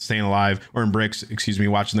play, like staying alive, or in bricks. Excuse me,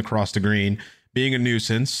 watching the cross to green, being a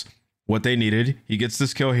nuisance. What they needed. He gets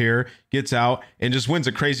this kill here, gets out, and just wins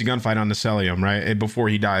a crazy gunfight on the Celium, right? And before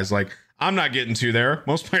he dies, like I'm not getting to there.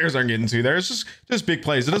 Most players aren't getting to there. It's just big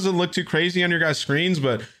plays. It doesn't look too crazy on your guys' screens,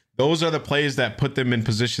 but those are the plays that put them in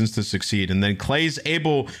positions to succeed. And then Clay's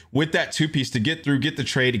able with that 2-piece to get through, get the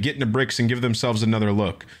trade, get into bricks, and give themselves another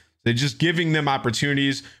look. They're just giving them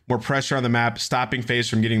opportunities, more pressure on the map, stopping FaZe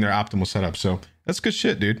from getting their optimal setup. So that's good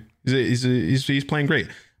shit, dude. He's playing great.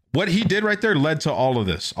 What he did right there led to all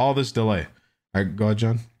this delay. All right, go ahead,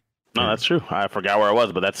 John. No, that's true. I forgot where I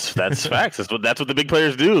was, but that's facts. That's what the big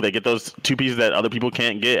players do. They get those 2 pieces that other people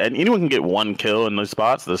can't get, and anyone can get 1 kill in those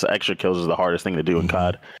spots. Those extra kills is the hardest thing to do in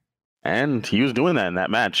COD, and he was doing that in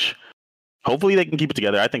that match. Hopefully, they can keep it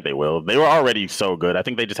together. I think they will. They were already so good. I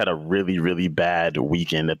think they just had a really, really bad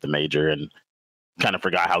weekend at the major and kind of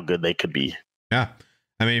forgot how good they could be. Yeah.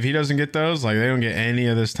 I mean, if he doesn't get those, like they don't get any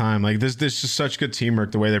of this time. Like this is such good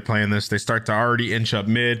teamwork the way they're playing this. They start to already inch up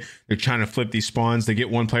mid. They're trying to flip these spawns. They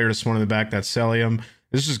get one player to spawn in the back. That's Celium.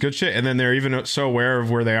 This is good shit. And then they're even so aware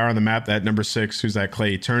of where they are on the map that number 6, who's that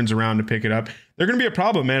Clay, turns around to pick it up. They're going to be a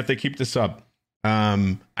problem, man, if they keep this up.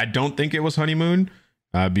 I don't think it was Honeymoon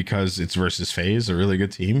because it's versus FaZe, a really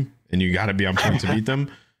good team, and you got to be on point to beat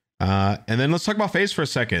them. And then let's talk about FaZe for a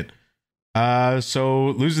second.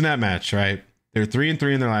 So losing that match, right? They're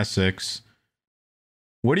 3-3 in their last 6.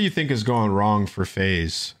 What do you think is going wrong for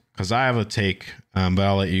FaZe? Because I have a take, but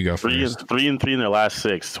I'll let you go first. 3-3 in their last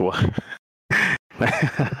 6.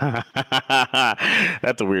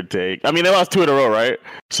 That's a weird take. I mean, they lost 2 in a row, right?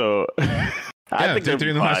 So Yeah, think take 3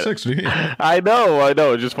 in the last 6. What do you mean? I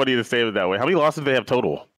know. It's just funny to say it that way. How many losses do they have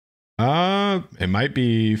total? It might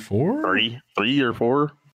be 4. 3 or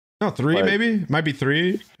 4. No, 3 maybe. It might be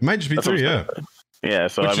 3. It might just be 3. Yeah. Yeah.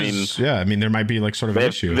 So I mean, there might be like sort of an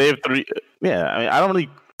issue. They have 3. Yeah.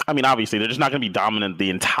 I mean, obviously, they're just not going to be dominant the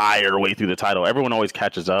entire way through the title. Everyone always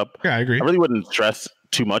catches up. Yeah, I agree. I really wouldn't stress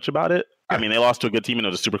too much about it. Yeah. I mean, they lost to a good team and it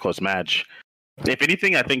was a super close match. If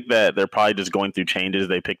anything, I think that they're probably just going through changes.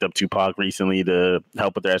 They picked up Tupac recently to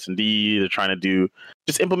help with their S&D. They're trying to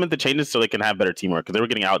just implement the changes so they can have better teamwork because they were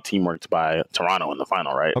getting out teamworked by Toronto in the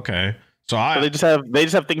final, right? Okay. So they just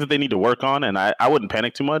have things that they need to work on, and I wouldn't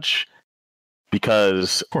panic too much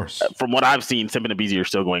because, of course, from what I've seen, Simp and Abizi are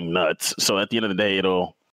still going nuts. So at the end of the day,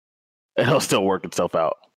 it'll still work itself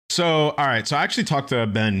out. So, all right. So I actually talked to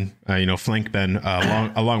Ben, Flank Ben,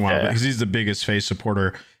 a long while because he's the biggest FaZe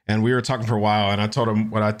supporter. And we were talking for a while, and I told him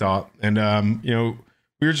what I thought. And,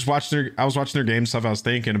 we were just I was watching their game stuff. I was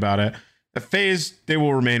thinking about it. At FaZe, they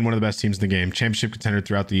will remain one of the best teams in the game, championship contender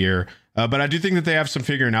throughout the year. But I do think that they have some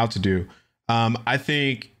figuring out to do. I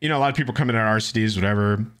think, a lot of people come in at RCDs,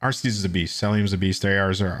 whatever. RCDs is a beast. Celium's a beast. Their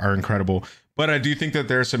ARs are incredible. But I do think that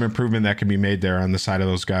there's some improvement that can be made there on the side of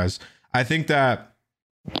those guys. I think that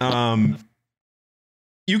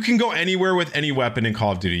you can go anywhere with any weapon in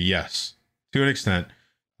Call of Duty, yes, to an extent.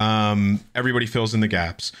 Everybody fills in the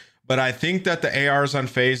gaps. But I think that the ARs on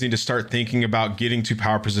FaZe need to start thinking about getting to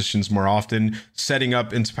power positions more often, setting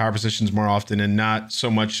up into power positions more often, and not so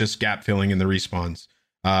much just gap filling in the respawns.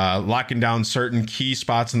 Locking down certain key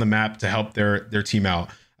spots on the map to help their team out.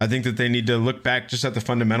 I think that they need to look back just at the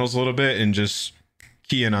fundamentals a little bit and just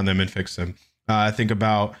key in on them and fix them. I think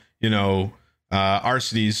about,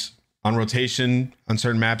 RCDs on rotation on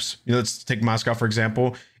certain maps. Let's take Moscow, for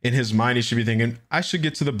example. In his mind, he should be thinking, I should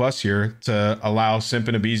get to the bus here to allow Simp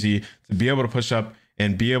and Abizi to be able to push up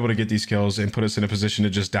and be able to get these kills and put us in a position to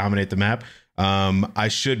just dominate the map. I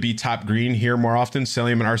should be top green here more often.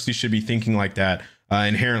 Celium and RC should be thinking like that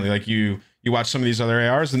inherently. Like you watch some of these other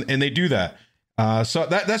ARs and they do that. So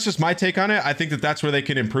that's just my take on it. I think that that's where they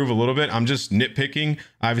can improve a little bit. I'm just nitpicking,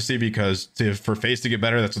 obviously, because for FaZe to get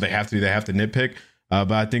better, that's what they have to do. They have to nitpick.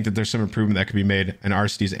 But I think that there's some improvement that could be made in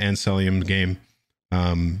RCD's and Celium's game.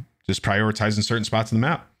 Just prioritizing certain spots in the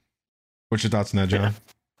map. What's your thoughts on that, John?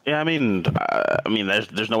 Yeah, I mean,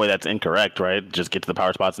 there's no way that's incorrect, right? Just get to the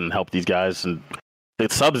power spots and help these guys, and the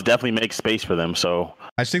subs definitely make space for them. So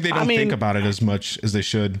I think they don't think about it as much as they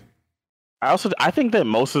should. I think that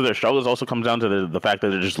most of their struggles also comes down to the fact that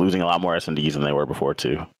they're just losing a lot more S&Ds than they were before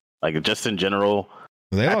too. Like just in general.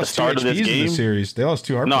 They lost the start of this game. In the series. They lost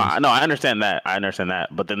 2 hard points. No, I understand that.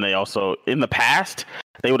 But then they also, in the past,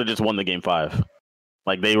 they would have just won the game 5.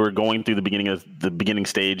 Like they were going through the beginning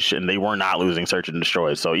stage, and they were not losing search and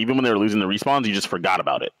destroy. So even when they were losing the respawns, you just forgot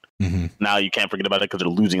about it. Mm-hmm. Now you can't forget about it because they're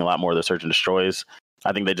losing a lot more of the search and destroys.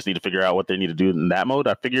 I think they just need to figure out what they need to do in that mode.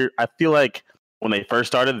 I feel like when they first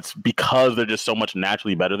started, it's because they're just so much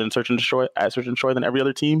naturally better than search and destroy than every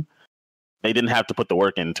other team. They didn't have to put the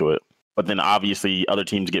work into it. But then obviously other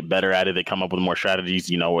teams get better at it. They come up with more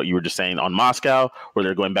strategies. What you were just saying on Moscow, where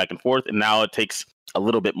they're going back and forth. And now it takes a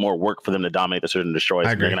little bit more work for them to dominate the search and destroy. So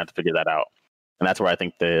they're going to have to figure that out. And that's where I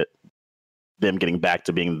think that them getting back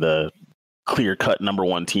to being the clear-cut number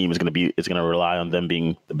 1 team is going to rely on them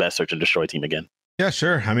being the best search and destroy team again. Yeah,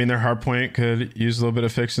 sure. I mean, their hard point could use a little bit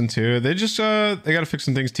of fixing too. They just they got to fix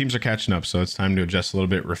some things. Teams are catching up, so it's time to adjust a little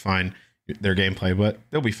bit, refine their gameplay, but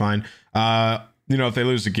they'll be fine. If they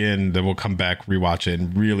lose again, then we'll come back, rewatch it,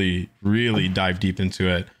 and really, really dive deep into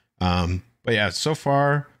it. But yeah, so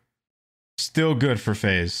far, still good for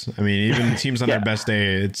FaZe. I mean, even teams on their best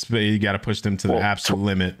day, you got to push them to the absolute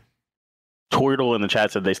limit. Tortle in the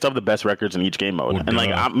chat said they still have the best records in each game mode,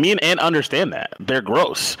 and me and Ant understand that they're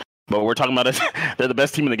gross. But we're talking about they're the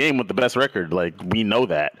best team in the game with the best record. Like we know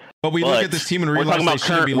that. But we look at this team and realize they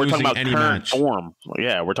shouldn't be losing any match. Form.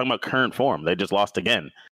 Yeah, we're talking about current form. They just lost again.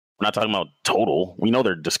 We're not talking about total. We know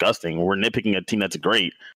they're disgusting. We're nitpicking a team that's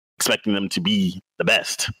great, expecting them to be the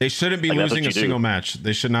best. They shouldn't be losing a single match.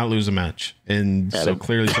 They should not lose a match. And so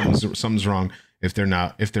clearly something's wrong if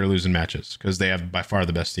they're losing matches, because they have by far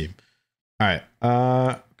the best team. All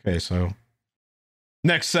right. Okay, so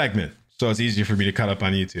next segment. So it's easier for me to cut up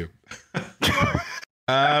on YouTube.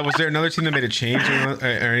 Was there another team that made a change or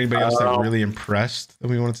anybody else that really impressed that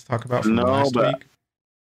we wanted to talk about from last week?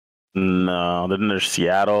 No, then there's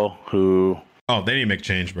Seattle, who... Oh, they need to make a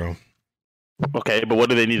change, bro. Okay, but what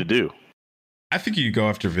do they need to do? I think you go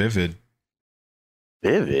after Vivid.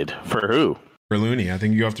 Vivid? For who? For Looney. I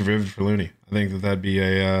think you go after Vivid for Looney. I think that'd be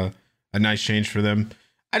a nice change for them.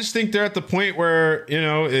 I just think they're at the point where,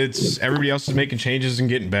 it's everybody else is making changes and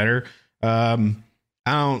getting better. I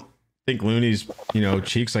don't think Looney's,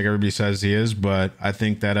 cheeks like everybody says he is, but I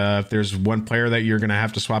think that if there's one player that you're going to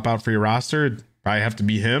have to swap out for your roster, it'd probably have to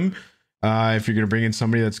be him. If you're going to bring in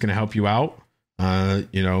somebody that's going to help you out,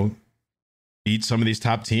 beat some of these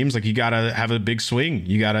top teams, like you got to have a big swing.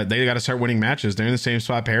 They got to start winning matches. They're in the same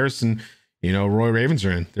spot Paris and, Roy Ravens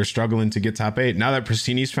are in. They're struggling to get top 8. Now that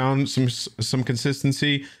Pristini's found some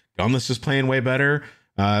consistency, Gunless is playing way better.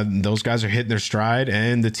 Those guys are hitting their stride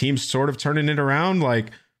and the team's sort of turning it around. Like,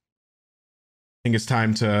 I think it's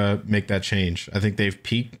time to make that change. I think they've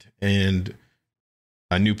peaked and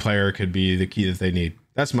a new player could be the key that they need.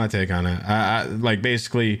 That's my take on it. I like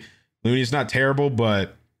basically Looney's not terrible,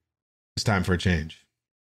 but it's time for a change.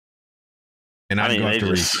 And I'd go after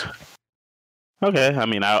Reese. Okay. I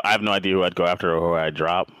mean, I have no idea who I'd go after or who I'd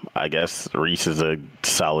drop. I guess Reese is a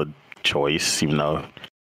solid choice, even though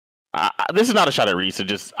this is not a shot at Reese.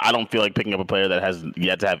 I don't feel like picking up a player that has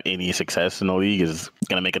yet to have any success in the league is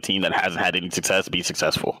going to make a team that hasn't had any success be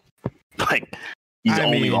successful. Like, he's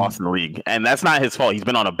only lost in the league. And that's not his fault. He's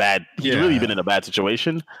been really been in a bad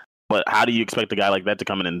situation. But how do you expect a guy like that to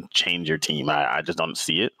come in and change your team? I just don't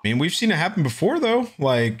see it. I mean, we've seen it happen before, though.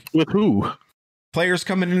 Like, with who? Players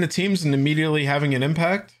coming into teams and immediately having an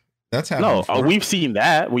impact. That's happened. No, we've seen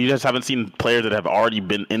that. We just haven't seen players that have already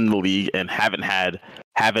been in the league and haven't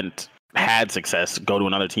had success go to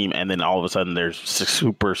another team, and then all of a sudden they're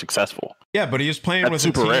super successful. Yeah, but he was playing with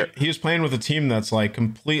a team. He was playing with a team that's like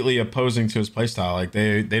completely opposing to his play style. Like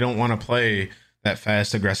they don't want to play that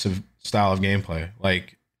fast, aggressive style of gameplay.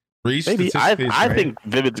 Like Reese, maybe I think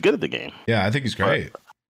Vivid's good at the game. Yeah, I think he's great. But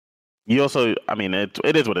you also, I mean, it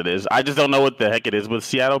is what it is. I just don't know what the heck it is with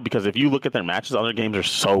Seattle, because if you look at their matches, other games are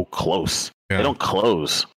so close. Yeah. They don't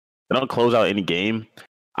close. They don't close out any game.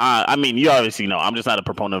 I mean, you obviously know I'm just not a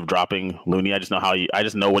proponent of dropping Looney. I just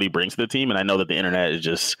know what he brings to the team, and I know that the internet is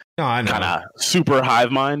just kind of super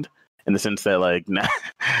hive mind in the sense that like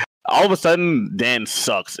all of a sudden Dan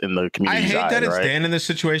sucks in the community. I hate that it's Dan in this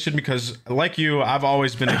situation because, like you, I've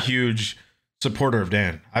always been a huge supporter of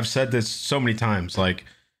Dan. I've said this so many times. Like,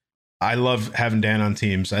 I love having Dan on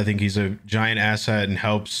teams. I think he's a giant asset and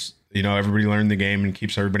helps everybody learn the game and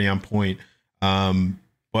keeps everybody on point.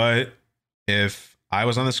 But if I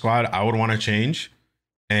was on the squad, I would want to change.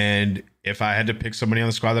 And if I had to pick somebody on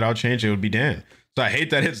the squad that I would change, it would be Dan. So I hate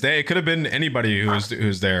that it's Dan. It could have been anybody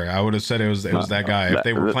who's there. I would have said it was that guy. If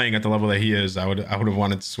they were playing at the level that he is, I would have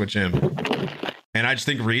wanted to switch him. And I just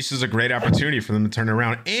think Reese is a great opportunity for them to turn it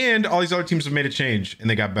around. And all these other teams have made a change and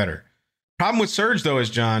they got better. Problem with Surge, though, is,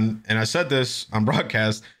 John, and I said this on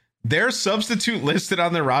broadcast, their substitute listed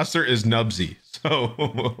on their roster is Nubsy.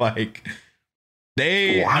 So, like,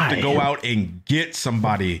 they have to go out and get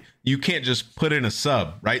somebody. You can't just put in a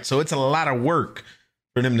sub, right? So it's a lot of work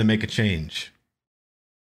for them to make a change.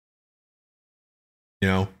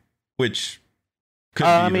 Which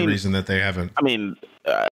could be the reason that they haven't. I mean,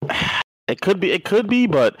 it could be,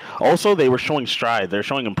 but also they were showing stride. They're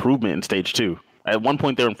showing improvement in stage 2. At one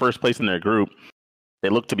point, they were in first place in their group. They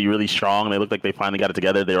looked to be really strong. They looked like they finally got it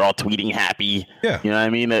together. They were all tweeting happy. Yeah. You know what I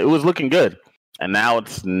mean? It was looking good. And now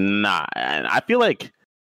it's not. And I feel like,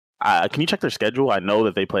 can you check their schedule? I know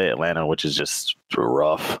that they play Atlanta, which is just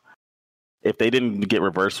rough. If they didn't get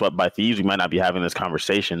reverse swept by Thieves, we might not be having this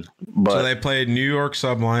conversation. But so they played New York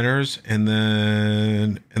Subliners, and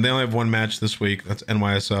they only have one match this week. That's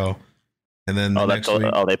NYSO. And then they play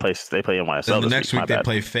NYSO. Then the next week they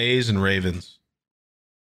play FaZe and Ravens.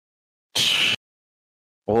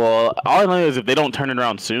 Well, all I know is if they don't turn it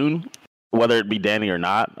around soon, whether it be Danny or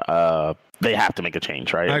not, they have to make a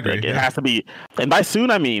change, right? I agree. Like, it has to be, and by soon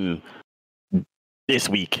I mean this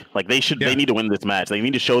week. Like they need to win this match. They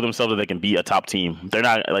need to show themselves that they can be a top team. They're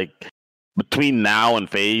not like between now and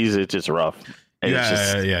FaZe. It's just rough. You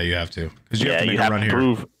have to because you have to make a run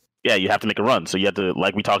here. You have to make a run. So you have to,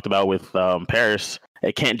 like we talked about with Paris.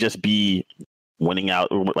 It can't just be winning out,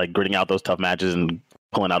 like gritting out those tough matches and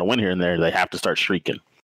pulling out a win here and there. They have to start streaking.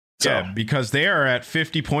 So. Yeah, because they are at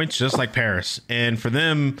 50 points just like Paris. And for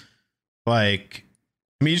them, like,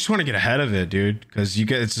 I mean, you just want to get ahead of it, dude, because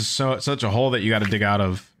it's just such a hole that you got to dig out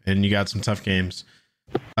of, and you got some tough games.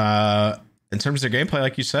 In terms of their gameplay,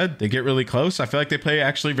 like you said, they get really close. I feel like they play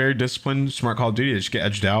actually very disciplined, smart Call of Duty. They just get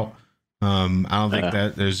edged out. I don't think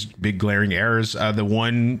that there's big glaring errors. The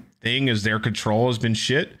one thing is their control has been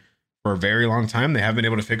shit for a very long time. They haven't been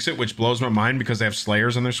able to fix it, which blows my mind because they have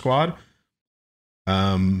Slayers on their squad.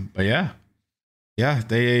 But yeah,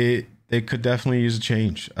 they could definitely use a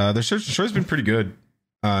change. Their search and destroy has been pretty good,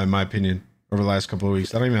 in my opinion, over the last couple of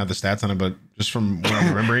weeks. I don't even have the stats on it, but just from what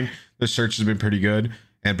I'm remembering, the search has been pretty good.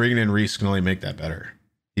 And bringing in Reese can only make that better.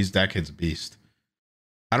 That kid's a beast.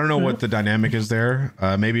 I don't know what the dynamic is there.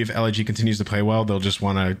 Maybe if LIG continues to play well, they'll just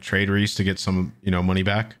want to trade Reese to get some, money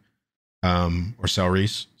back, or sell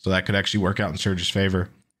Reese. So that could actually work out in Surge's favor.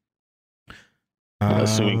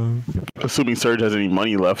 Assuming Surge has any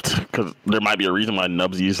money left, because there might be a reason why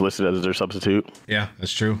Nubsy is listed as their substitute. Yeah,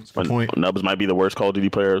 that's true. That's a good point. Nubs might be the worst Call of Duty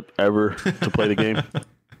player ever to play the game.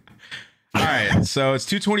 All right, so it's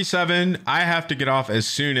 2:27. I have to get off as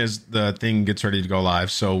soon as the thing gets ready to go live.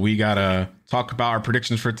 So we gotta talk about our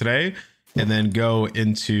predictions for today, and then go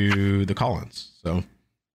into the call-ins. So, all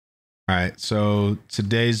right. So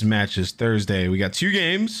today's match is Thursday. We got 2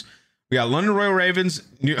 games. We got London Royal Ravens.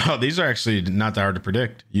 These are actually not that hard to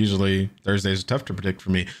predict. Usually Thursdays are tough to predict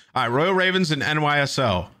for me. All right, Royal Ravens and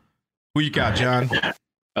NYSL. Who you got, John?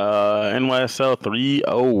 NYSL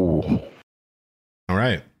 3-0. All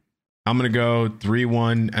right. I'm going to go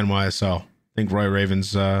 3-1 NYSL. I think Royal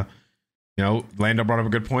Ravens, Lando brought up a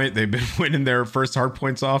good point. They've been winning their first hard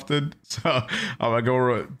points often. So I'm going to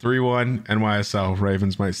go 3-1 NYSL.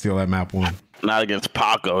 Ravens might steal that map 1. Not against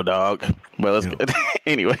Paco, dog. But let's get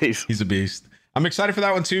anyways. He's a beast. I'm excited for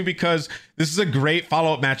that one too, because this is a great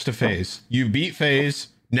follow-up match to FaZe. You beat FaZe.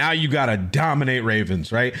 Now you got to dominate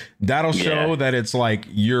Ravens, right? That'll show that it's like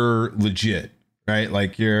you're legit, right?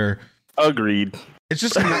 Like you're agreed. It's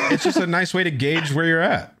just a nice way to gauge where you're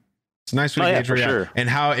at. It's a nice way to gauge where you're at. And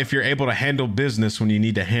how, if you're able to handle business when you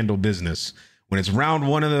need to handle business. When it's round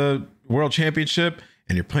 1 of the World Championship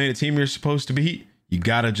and you're playing a team you're supposed to beat, you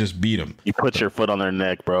gotta just beat them. You put your foot on their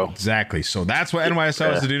neck, bro. Exactly. So that's what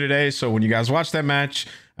NYSL is to do today. So when you guys watch that match,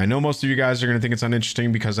 I know most of you guys are going to think it's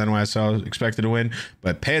uninteresting because NYSL is expected to win,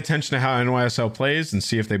 but pay attention to how NYSL plays and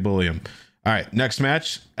see if they bully them. All right, next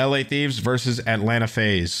match, LA Thieves versus Atlanta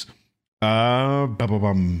FaZe. I'm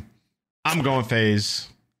going FaZe.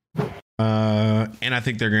 And I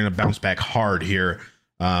think they're going to bounce back hard here.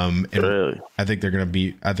 Really? I think they're going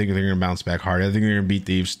to bounce back hard. I think they're going to beat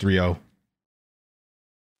Thieves 3-0.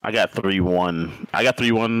 I got 3-1. I got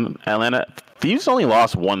 3-1 Atlanta. Thieves only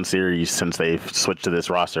lost 1 series since they've switched to this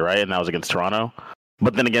roster, right? And that was against Toronto.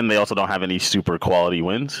 But then again, they also don't have any super quality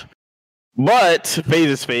wins. But FaZe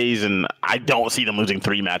is FaZe, and I don't see them losing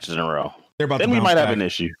 3 matches in a row. Then we might have an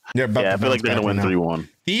issue. I feel like they're going to win 3-1.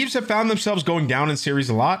 Thieves have found themselves going down in series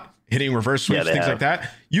a lot, hitting reverse sweeps, things like that.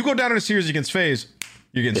 You go down in a series against FaZe,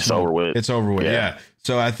 you're getting smoked. Over with. It's over with, yeah.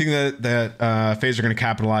 So I think that FaZe are going to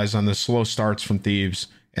capitalize on the slow starts from Thieves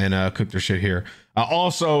and cook their shit here.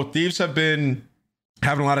 Also, Thieves have been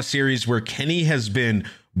having a lot of series where Kenny has been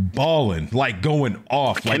balling, like going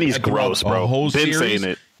off. Kenny's gross, bro. Whole been series, saying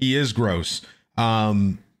it. He is gross.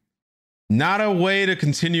 Not a way to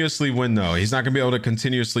continuously win, though. He's not going to be able to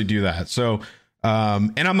continuously do that. So,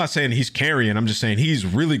 and I'm not saying he's carrying. I'm just saying he's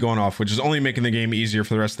really going off, which is only making the game easier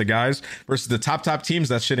for the rest of the guys. Versus the top teams,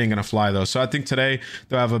 that shit ain't going to fly, though. So I think today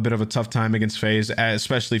they'll have a bit of a tough time against FaZe,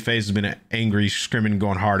 especially FaZe has been angry, screaming,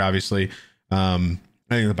 going hard, obviously. I think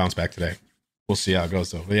they'll bounce back today. We'll see how it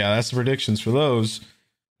goes, though. But yeah, that's the predictions for those.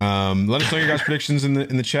 Let us know your guys' predictions in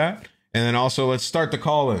the chat. And then also, let's start the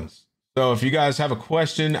call-ins. So if you guys have a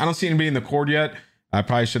question, I don't see anybody in the cord yet. I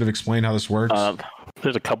probably should have explained how this works.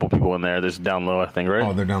 There's a couple people in there. There's down low, I think, right?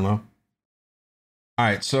 Oh, they're down low. All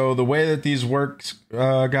right. So the way that these work,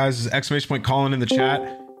 guys, is exclamation point calling in the chat.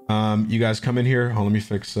 You guys come in here. Hold on, let me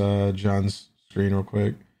fix John's screen real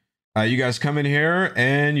quick. You guys come in here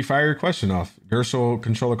and you fire your question off. Gersh will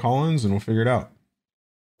control the call-ins and we'll figure it out.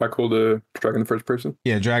 Am I cool to drag in the first person?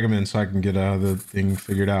 Yeah, drag him in so I can get the thing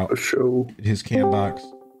figured out. A show. His cam box.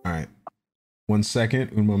 All right. 1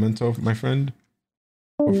 second. Un momento, my friend.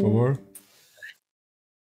 Por favor.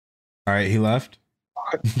 All right, he left.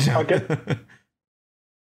 Okay. All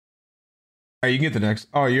right, you can get the next.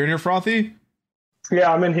 Oh, you're in here, Frothy?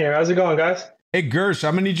 Yeah, I'm in here. How's it going, guys? Hey, Gersh,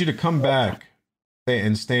 I'm going to need you to come back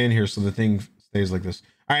and stay in here so the thing stays like this.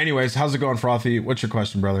 All right, anyways, how's it going, Frothy? What's your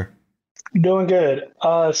question, brother? Doing good.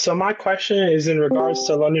 So my question is in regards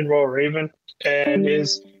to London Royal Raven, and do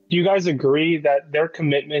you guys agree that their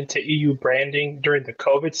commitment to EU branding during the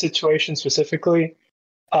COVID situation specifically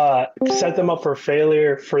set them up for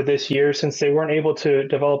failure for this year, since they weren't able to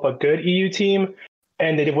develop a good EU team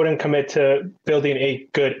and they wouldn't commit to building a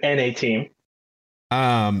good NA team?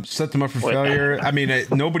 Set them up for failure. I mean,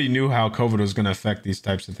 nobody knew how COVID was going to affect these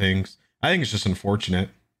types of things. I think it's just unfortunate.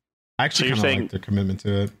 I actually kind of like their commitment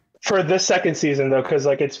to it. For this second season, though, because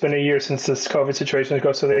it's been a year since this COVID situation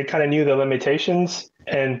ago, so they kind of knew the limitations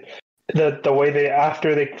and the way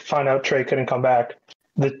after they found out Trey couldn't come back,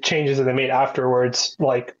 the changes that they made afterwards,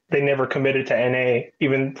 they never committed to NA,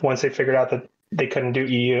 even once they figured out that they couldn't do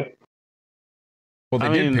EU. Well, they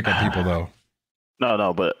did pick up people, though.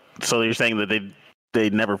 No, but so you're saying that they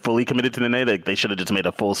never fully committed to the NA. They should have just made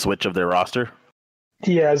a full switch of their roster.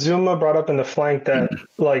 Yeah, Zuma brought up in the flank that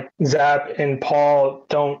like Zap and Paul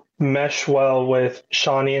don't mesh well with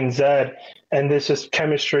Shawnee and Zed, and this just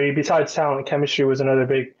chemistry. Besides talent, chemistry was another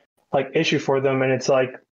big like issue for them, and it's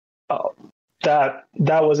like that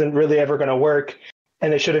wasn't really ever going to work,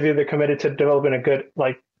 and they should have either committed to developing a good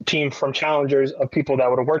like team from challengers of people that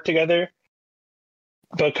would have worked together.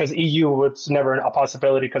 Because EU was never a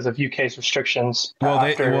possibility because of UK's restrictions.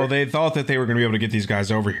 They thought that they were going to be able to get these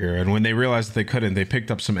guys over here, and when they realized that they couldn't, they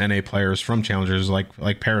picked up some NA players from challengers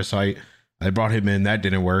like Parasite. They brought him in, that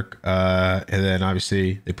didn't work, and then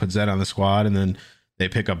obviously they put Zed on the squad, and then they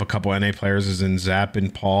pick up a couple NA players as in Zap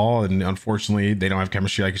and Paul, and unfortunately they don't have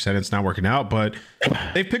chemistry, like you said. It's not working out, but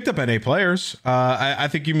they picked up NA players. I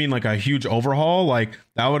think you mean like a huge overhaul, like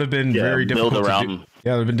that would have been very difficult to do.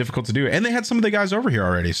 Yeah, it would have been difficult to do. And they had some of the guys over here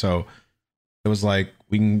already. So it was like,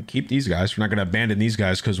 we can keep these guys. We're not going to abandon these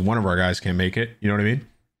guys because one of our guys can't make it. You know what I mean?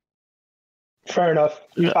 Fair enough.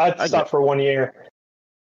 I'd stop for 1 year.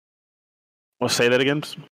 Well, say that again.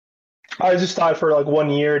 I just thought for like 1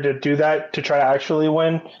 year to do that, to try to actually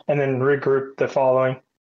win, and then regroup the following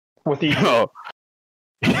with each. Oh.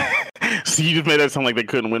 So you just made that sound like they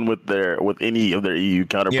couldn't win with any of their EU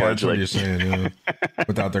counterparts. Yeah, that's what you're saying. Yeah.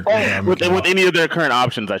 Without their with any of their current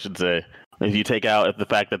options, I should say. If you take out the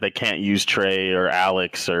fact that they can't use Trey or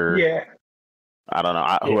Alex or I don't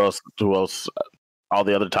know who else. All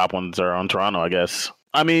the other top ones are on Toronto, I guess.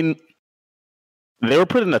 I mean, they were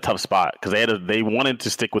put in a tough spot because they wanted to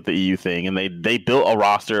stick with the EU thing, and they built a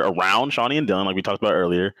roster around Shawnee and Dylan, like we talked about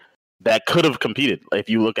earlier, that could have competed. If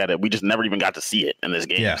you look at it, we just never even got to see it in this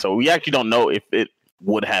game. Yeah. So we actually don't know if it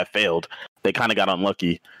would have failed. They kind of got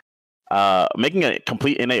unlucky. Making a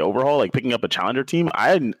complete NA overhaul, like picking up a challenger team,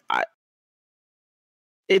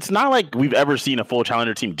 it's not like we've ever seen a full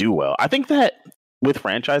challenger team do well. I think that with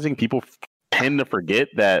franchising, people tend to forget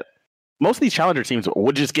that most of these challenger teams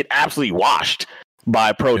would just get absolutely washed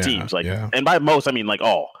by pro teams. And by most, I mean like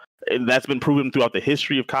all. And that's been proven throughout the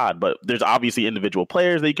history of COD, but there's obviously individual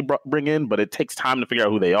players that you can bring in, but it takes time to figure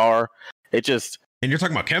out who they are. It just... And you're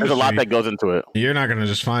talking about chemistry. There's a lot that goes into it. You're not going to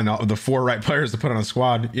just find all the 4 right players to put on a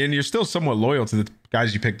squad, and you're still somewhat loyal to the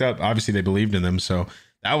guys you picked up. Obviously, they believed in them, so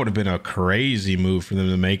that would have been a crazy move for them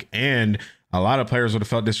to make, and a lot of players would have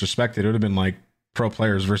felt disrespected. It would have been like pro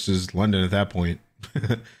players versus London at that point,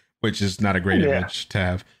 which is not a great image to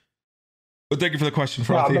have. But thank you for the question,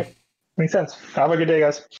 Frothy. Makes sense. Have a good day,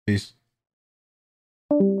 guys. Peace.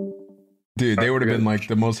 Dude, they would have been like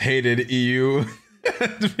the most hated EU.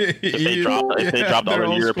 They dropped all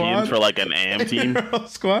the Europeans for like an AM team.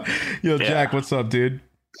 Squad. Yo, Jack, what's up, dude?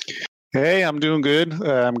 Hey, I'm doing good.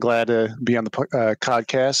 I'm glad to be on the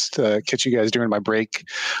Codcast, catch you guys during my break.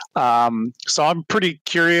 So I'm pretty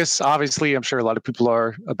curious. Obviously, I'm sure a lot of people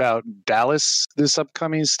are about Dallas this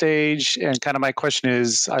upcoming stage. And kind of my question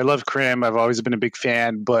is, I love Crim. I've always been a big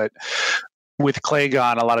fan. But with Clay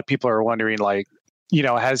gone, a lot of people are wondering, like, you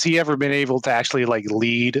know, has he ever been able to actually like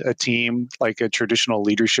lead a team, like a traditional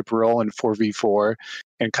leadership role in 4v4?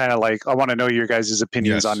 And kind of like, I want to know your guys'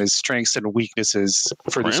 opinions on his strengths and weaknesses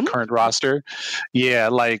for this current roster. Yeah,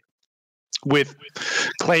 like with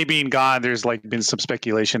Clay being gone, there's like been some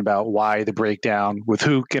speculation about why the breakdown with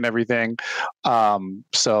Hook and everything.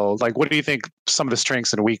 So like, what do you think some of the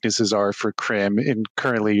strengths and weaknesses are for Crim in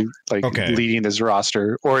currently like leading this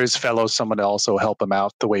roster, or his fellow someone to also help him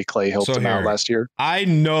out the way Clay helped him out last year? I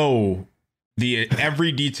know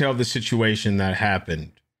every detail of the situation that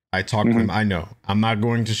happened. I talked to him. I know. I'm not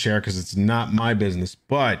going to share because it's not my business,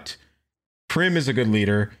 but Crim is a good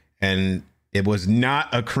leader, and it was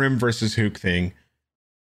not a Crim versus Hook thing.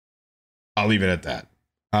 I'll leave it at that.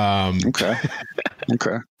 Okay.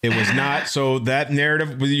 It was not. So that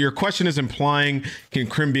narrative, your question is implying, can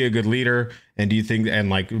Crim be a good leader? And do you think, and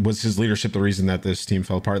like, was his leadership the reason that this team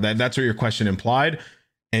fell apart? That's what your question implied.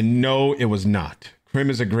 And no, it was not. Crim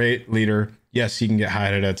is a great leader. Yes, he can get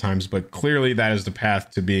high-headed at times, but clearly that is the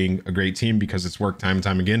path to being a great team because it's worked time and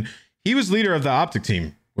time again. He was leader of the Optic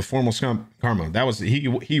team with Formal Karma. That was he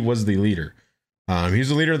was the leader. He was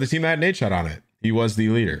the leader of the team that had Nate shot on it. He was the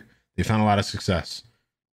leader. They found a lot of success.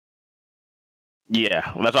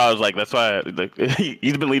 Yeah, that's why I was like, that's why like,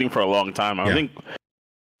 he's been leading for a long time. I think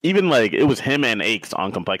even like it was him and Aches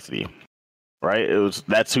on Complexity, right?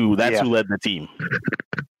 That's who led the team.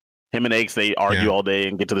 Him and Aches, they argue all day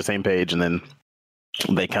and get to the same page, and then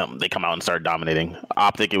they come out and start dominating.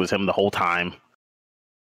 Optic, it was him the whole time.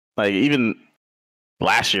 Like even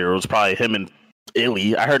last year, it was probably him and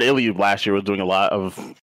Illy. I heard Illy last year was doing a lot of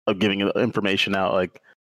giving information out. Like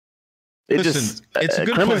it's a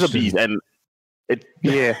good Crim is a beast, and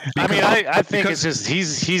Yeah, I mean, I think because- it's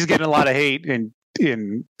just he's getting a lot of hate in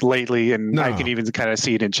lately, and I can even kind of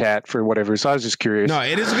see it in chat for whatever. So I was just curious. No,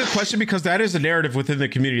 it is a good question because that is a narrative within the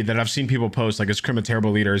community that I've seen people post. Like, is Krim a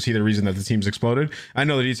terrible leader? Is he the reason that the team's exploded? I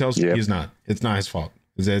know the details. Yep. He's not. It's not his fault.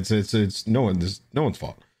 It's no one's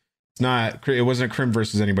fault. It's not. It wasn't a Krim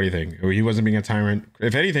versus anybody thing. He wasn't being a tyrant.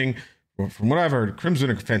 If anything, from what I've heard, Krim's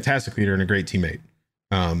been a fantastic leader and a great teammate.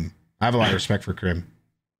 I have a lot of respect for Krim.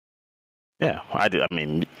 Yeah, I do. I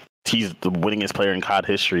mean, he's the winningest player in COD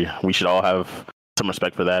history. We should all have some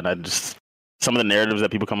respect for that. And some of the narratives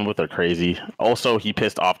that people come up with are crazy. Also, he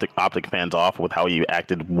pissed Optic fans off with how he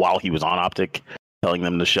acted while he was on Optic, telling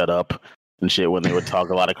them to shut up and shit when they would talk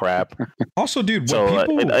a lot of crap. Also, dude, so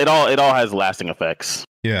people... it all has lasting effects.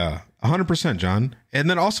 Yeah, 100%, John. And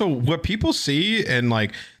then also what people see and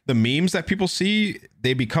like the memes that people see,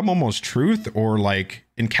 they become almost truth or like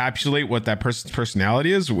encapsulate what that person's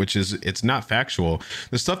personality is, which is it's not factual.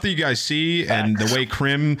 The stuff that you guys see and the way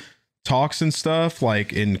Krim talks and stuff,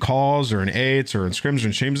 like in calls or in eights or in scrims or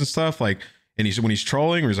in streams and stuff, like, and when he's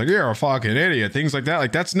trolling or he's like, you're a fucking idiot, things like that.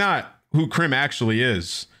 Like, that's not who Krim actually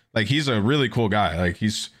is. Like, he's a really cool guy. Like,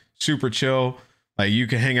 he's super chill. Like, you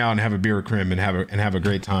can hang out and have a beer with Krim and have a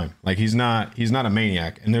great time. Like, he's not a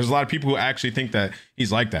maniac. And there's a lot of people who actually think that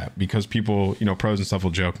he's like that because people, pros and stuff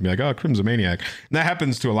will joke and be like, oh, Krim's a maniac. And that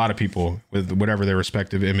happens to a lot of people with whatever their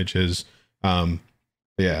respective image is.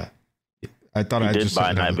 Yeah. I thought I just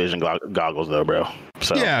buy night vision goggles though, bro.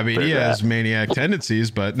 So yeah, I mean, he has maniac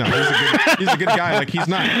tendencies, but no, he's a good guy. Like, he's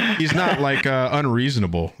not like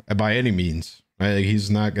unreasonable by any means. Right? Like,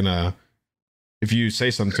 he's not gonna, if you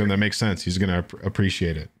say something to him that makes sense, he's gonna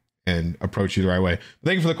appreciate it and approach you the right way.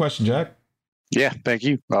 Thank you for the question, Jack. Yeah, thank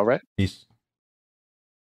you. All right. Peace.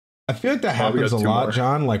 I feel like that happens a lot,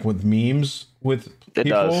 John. Like with memes with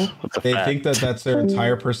people, they think that that's their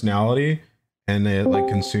entire personality. And it like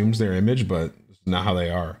consumes their image, but it's not how they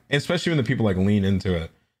are. Especially when the people like lean into it.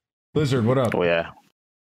 Blizzard, what up? Oh yeah.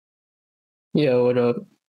 Yo, what up?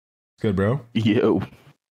 Good, bro. Yo.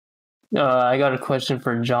 I got a question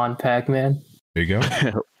for John Pac-Man. There you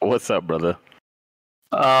go. What's up, brother?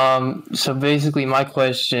 So basically my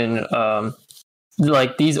question,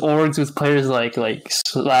 like these orgs with players like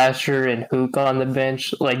Slasher and Hook on the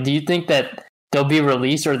bench, like do you think that they'll be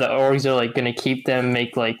released or the orgs are like gonna keep them,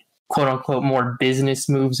 make like quote unquote more business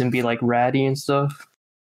moves and be like ratty and stuff?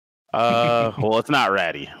 Well, it's not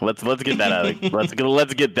ratty. Let's get that out. Let's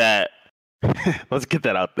get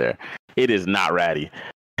that out there. It is not ratty.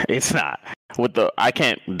 It's not. I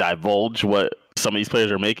can't divulge what some of these players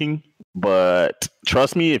are making, but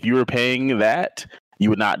trust me, if you were paying that, you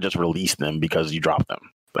would not just release them because you dropped them.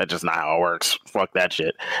 That's just not how it works. Fuck that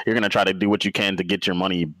shit. You're gonna try to do what you can to get your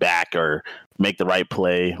money back or make the right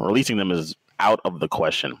play. Releasing them is out of the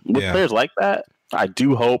question. With players like that, I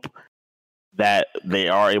do hope that they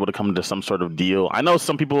are able to come to some sort of deal. I know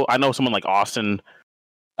someone like Austin,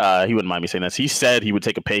 he wouldn't mind me saying this. He said he would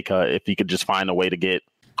take a pay cut if he could just find a way to get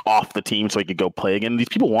off the team so he could go play again. These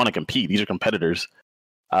people want to compete. These are competitors.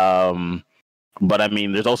 But I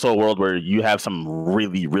mean, there's also a world where you have some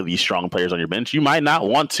really, really strong players on your bench. You might not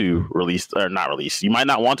want to not release. You might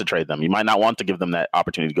not want to trade them. You might not want to give them that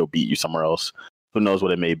opportunity to go beat you somewhere else. Who knows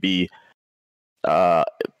what it may be. I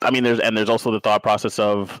mean, there's also the thought process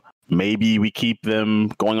of maybe we keep them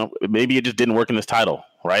going up. Maybe it just didn't work in this title,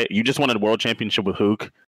 right? You just wanted a world championship with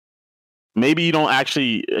Hook. Maybe you don't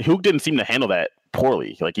actually. Hook didn't seem to handle that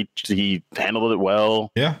poorly. Like he handled it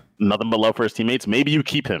well. Yeah. Nothing but love for his teammates. Maybe you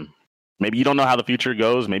keep him. Maybe you don't know how the future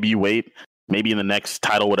goes. Maybe you wait. Maybe in the next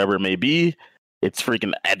title, whatever it may be, it's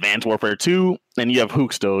freaking Advanced Warfare 2, and you have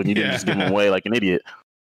Hook still, and you didn't just give him away like an idiot.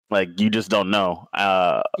 Like, you just don't know.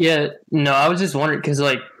 Yeah, no, I was just wondering, because,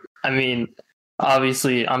 like, I mean,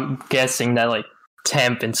 obviously, I'm guessing that, like,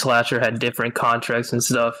 Temp and Slasher had different contracts and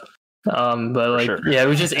stuff. But, like, yeah, it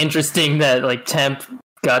was just interesting that, like, Temp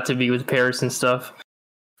got to be with Paris and stuff.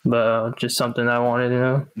 But just something I wanted to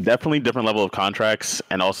know. Definitely different level of contracts,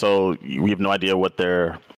 and also we have no idea what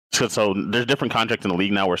they're. So there's different contracts in the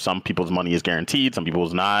league now where some people's money is guaranteed, some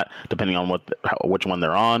people's not, depending on which one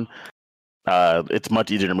they're on. It's much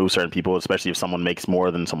easier to move certain people, especially if someone makes more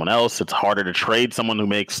than someone else. It's harder to trade someone who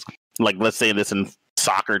makes, like, let's say this in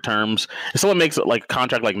soccer terms. If someone makes like a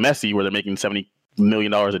contract like Messi, where they're making $70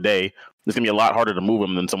 million a day, it's gonna be a lot harder to move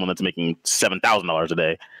them than someone that's making $7,000 a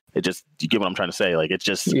day. It just, you get what I'm trying to say? Like, it's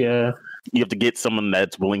just, you have to get someone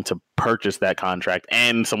that's willing to purchase that contract,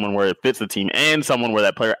 and someone where it fits the team, and someone where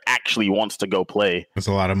that player actually wants to go play. There's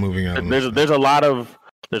a lot of moving on. There's a lot of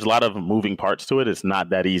moving parts to it. It's not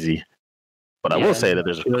that easy. But I will say that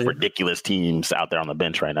there's ridiculous teams out there on the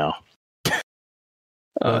bench right now.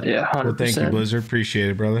 Yeah, 100%. Well, thank you, Blizzard. Appreciate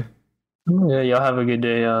it, brother. Yeah, y'all have a good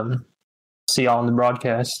day. See y'all on the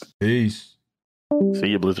broadcast. Peace. See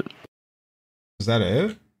you, Blizzard. Is that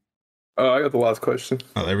it? I got the last question.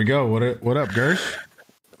 Oh, there we go. What up, Gersh?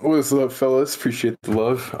 What's up, fellas? Appreciate the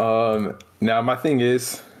love. Now, my thing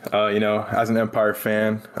is, as an Empire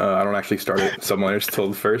fan, I don't actually start at subliners till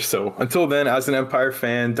the first. So until then, as an Empire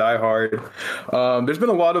fan, die hard. There's been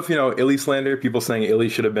a lot of Illy slander. People saying Illy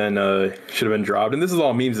should have been dropped, and this is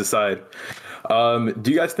all memes aside.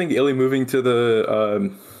 Do you guys think Illy moving to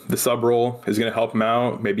the sub role is going to help him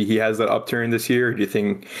out? Maybe he has that upturn this year. Or do you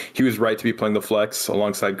think he was right to be playing the flex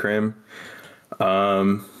alongside Krim?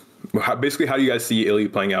 Basically, how do you guys see Illy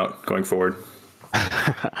playing out going forward?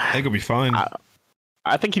 I think it'll be fine.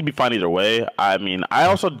 I think he'd be fine either way. I mean, I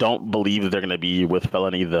also don't believe that they're going to be with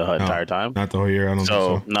Felony the entire time. Not the whole year. I don't think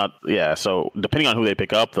so. So depending on who they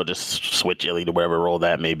pick up, they'll just switch Illy to whatever role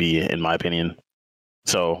that may be, in my opinion.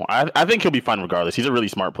 So I think he'll be fine regardless. He's a really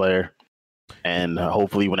smart player. And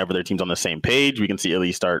hopefully whenever their team's on the same page, we can see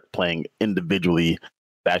Illy start playing individually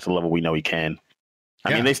back to the level we know he can.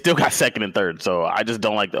 I mean, they still got second and third, so I just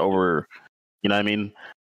don't like the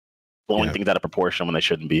blowing things out of proportion when they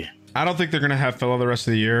shouldn't be. I don't think they're going to have Philo the rest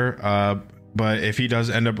of the year, but if he does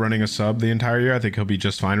end up running a sub the entire year, I think he'll be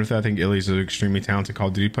just fine with that. I think Illy's an extremely talented Call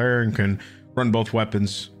of Duty player and can run both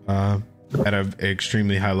weapons at an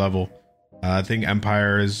extremely high level. I think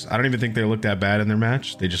Empire I don't even think they looked that bad in their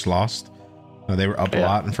match. They just lost. They were up a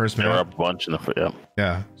lot in first minute. They were up a bunch in the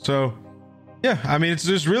Yeah. So, I mean, it's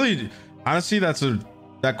just really, honestly,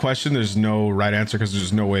 that question, there's no right answer because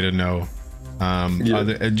there's no way to know.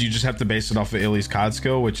 You just have to base it off of Illy's COD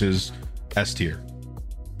skill, which is S tier.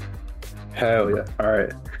 Hell yeah. All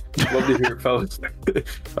right. Love to hear it, fellas. Great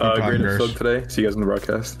episode today. See you guys on the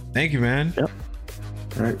broadcast. Thank you, man. Yep.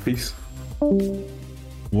 All right. Peace.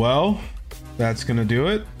 Well, that's going to do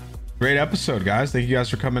it. Great episode, guys. Thank you guys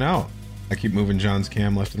for coming out. I keep moving John's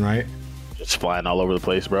cam left and right. It's flying all over the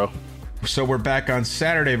place, bro. So we're back on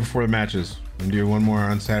Saturday before the matches. I'm going to do one more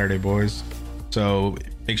on Saturday, boys. So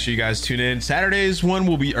make sure you guys tune in. Saturday's one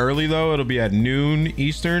will be early, though. It'll be at noon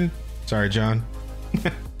Eastern. Sorry, John.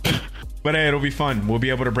 But hey, it'll be fun. We'll be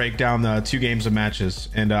able to break down the 2 games of matches.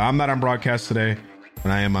 And I'm not on broadcast today,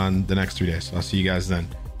 and I am on the next 3 days. So I'll see you guys then.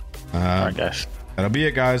 All right, guys. That'll be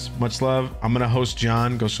it, guys. Much love. I'm going to host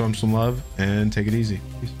John. Go show him some love and take it easy.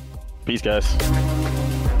 Peace. Peace, guys.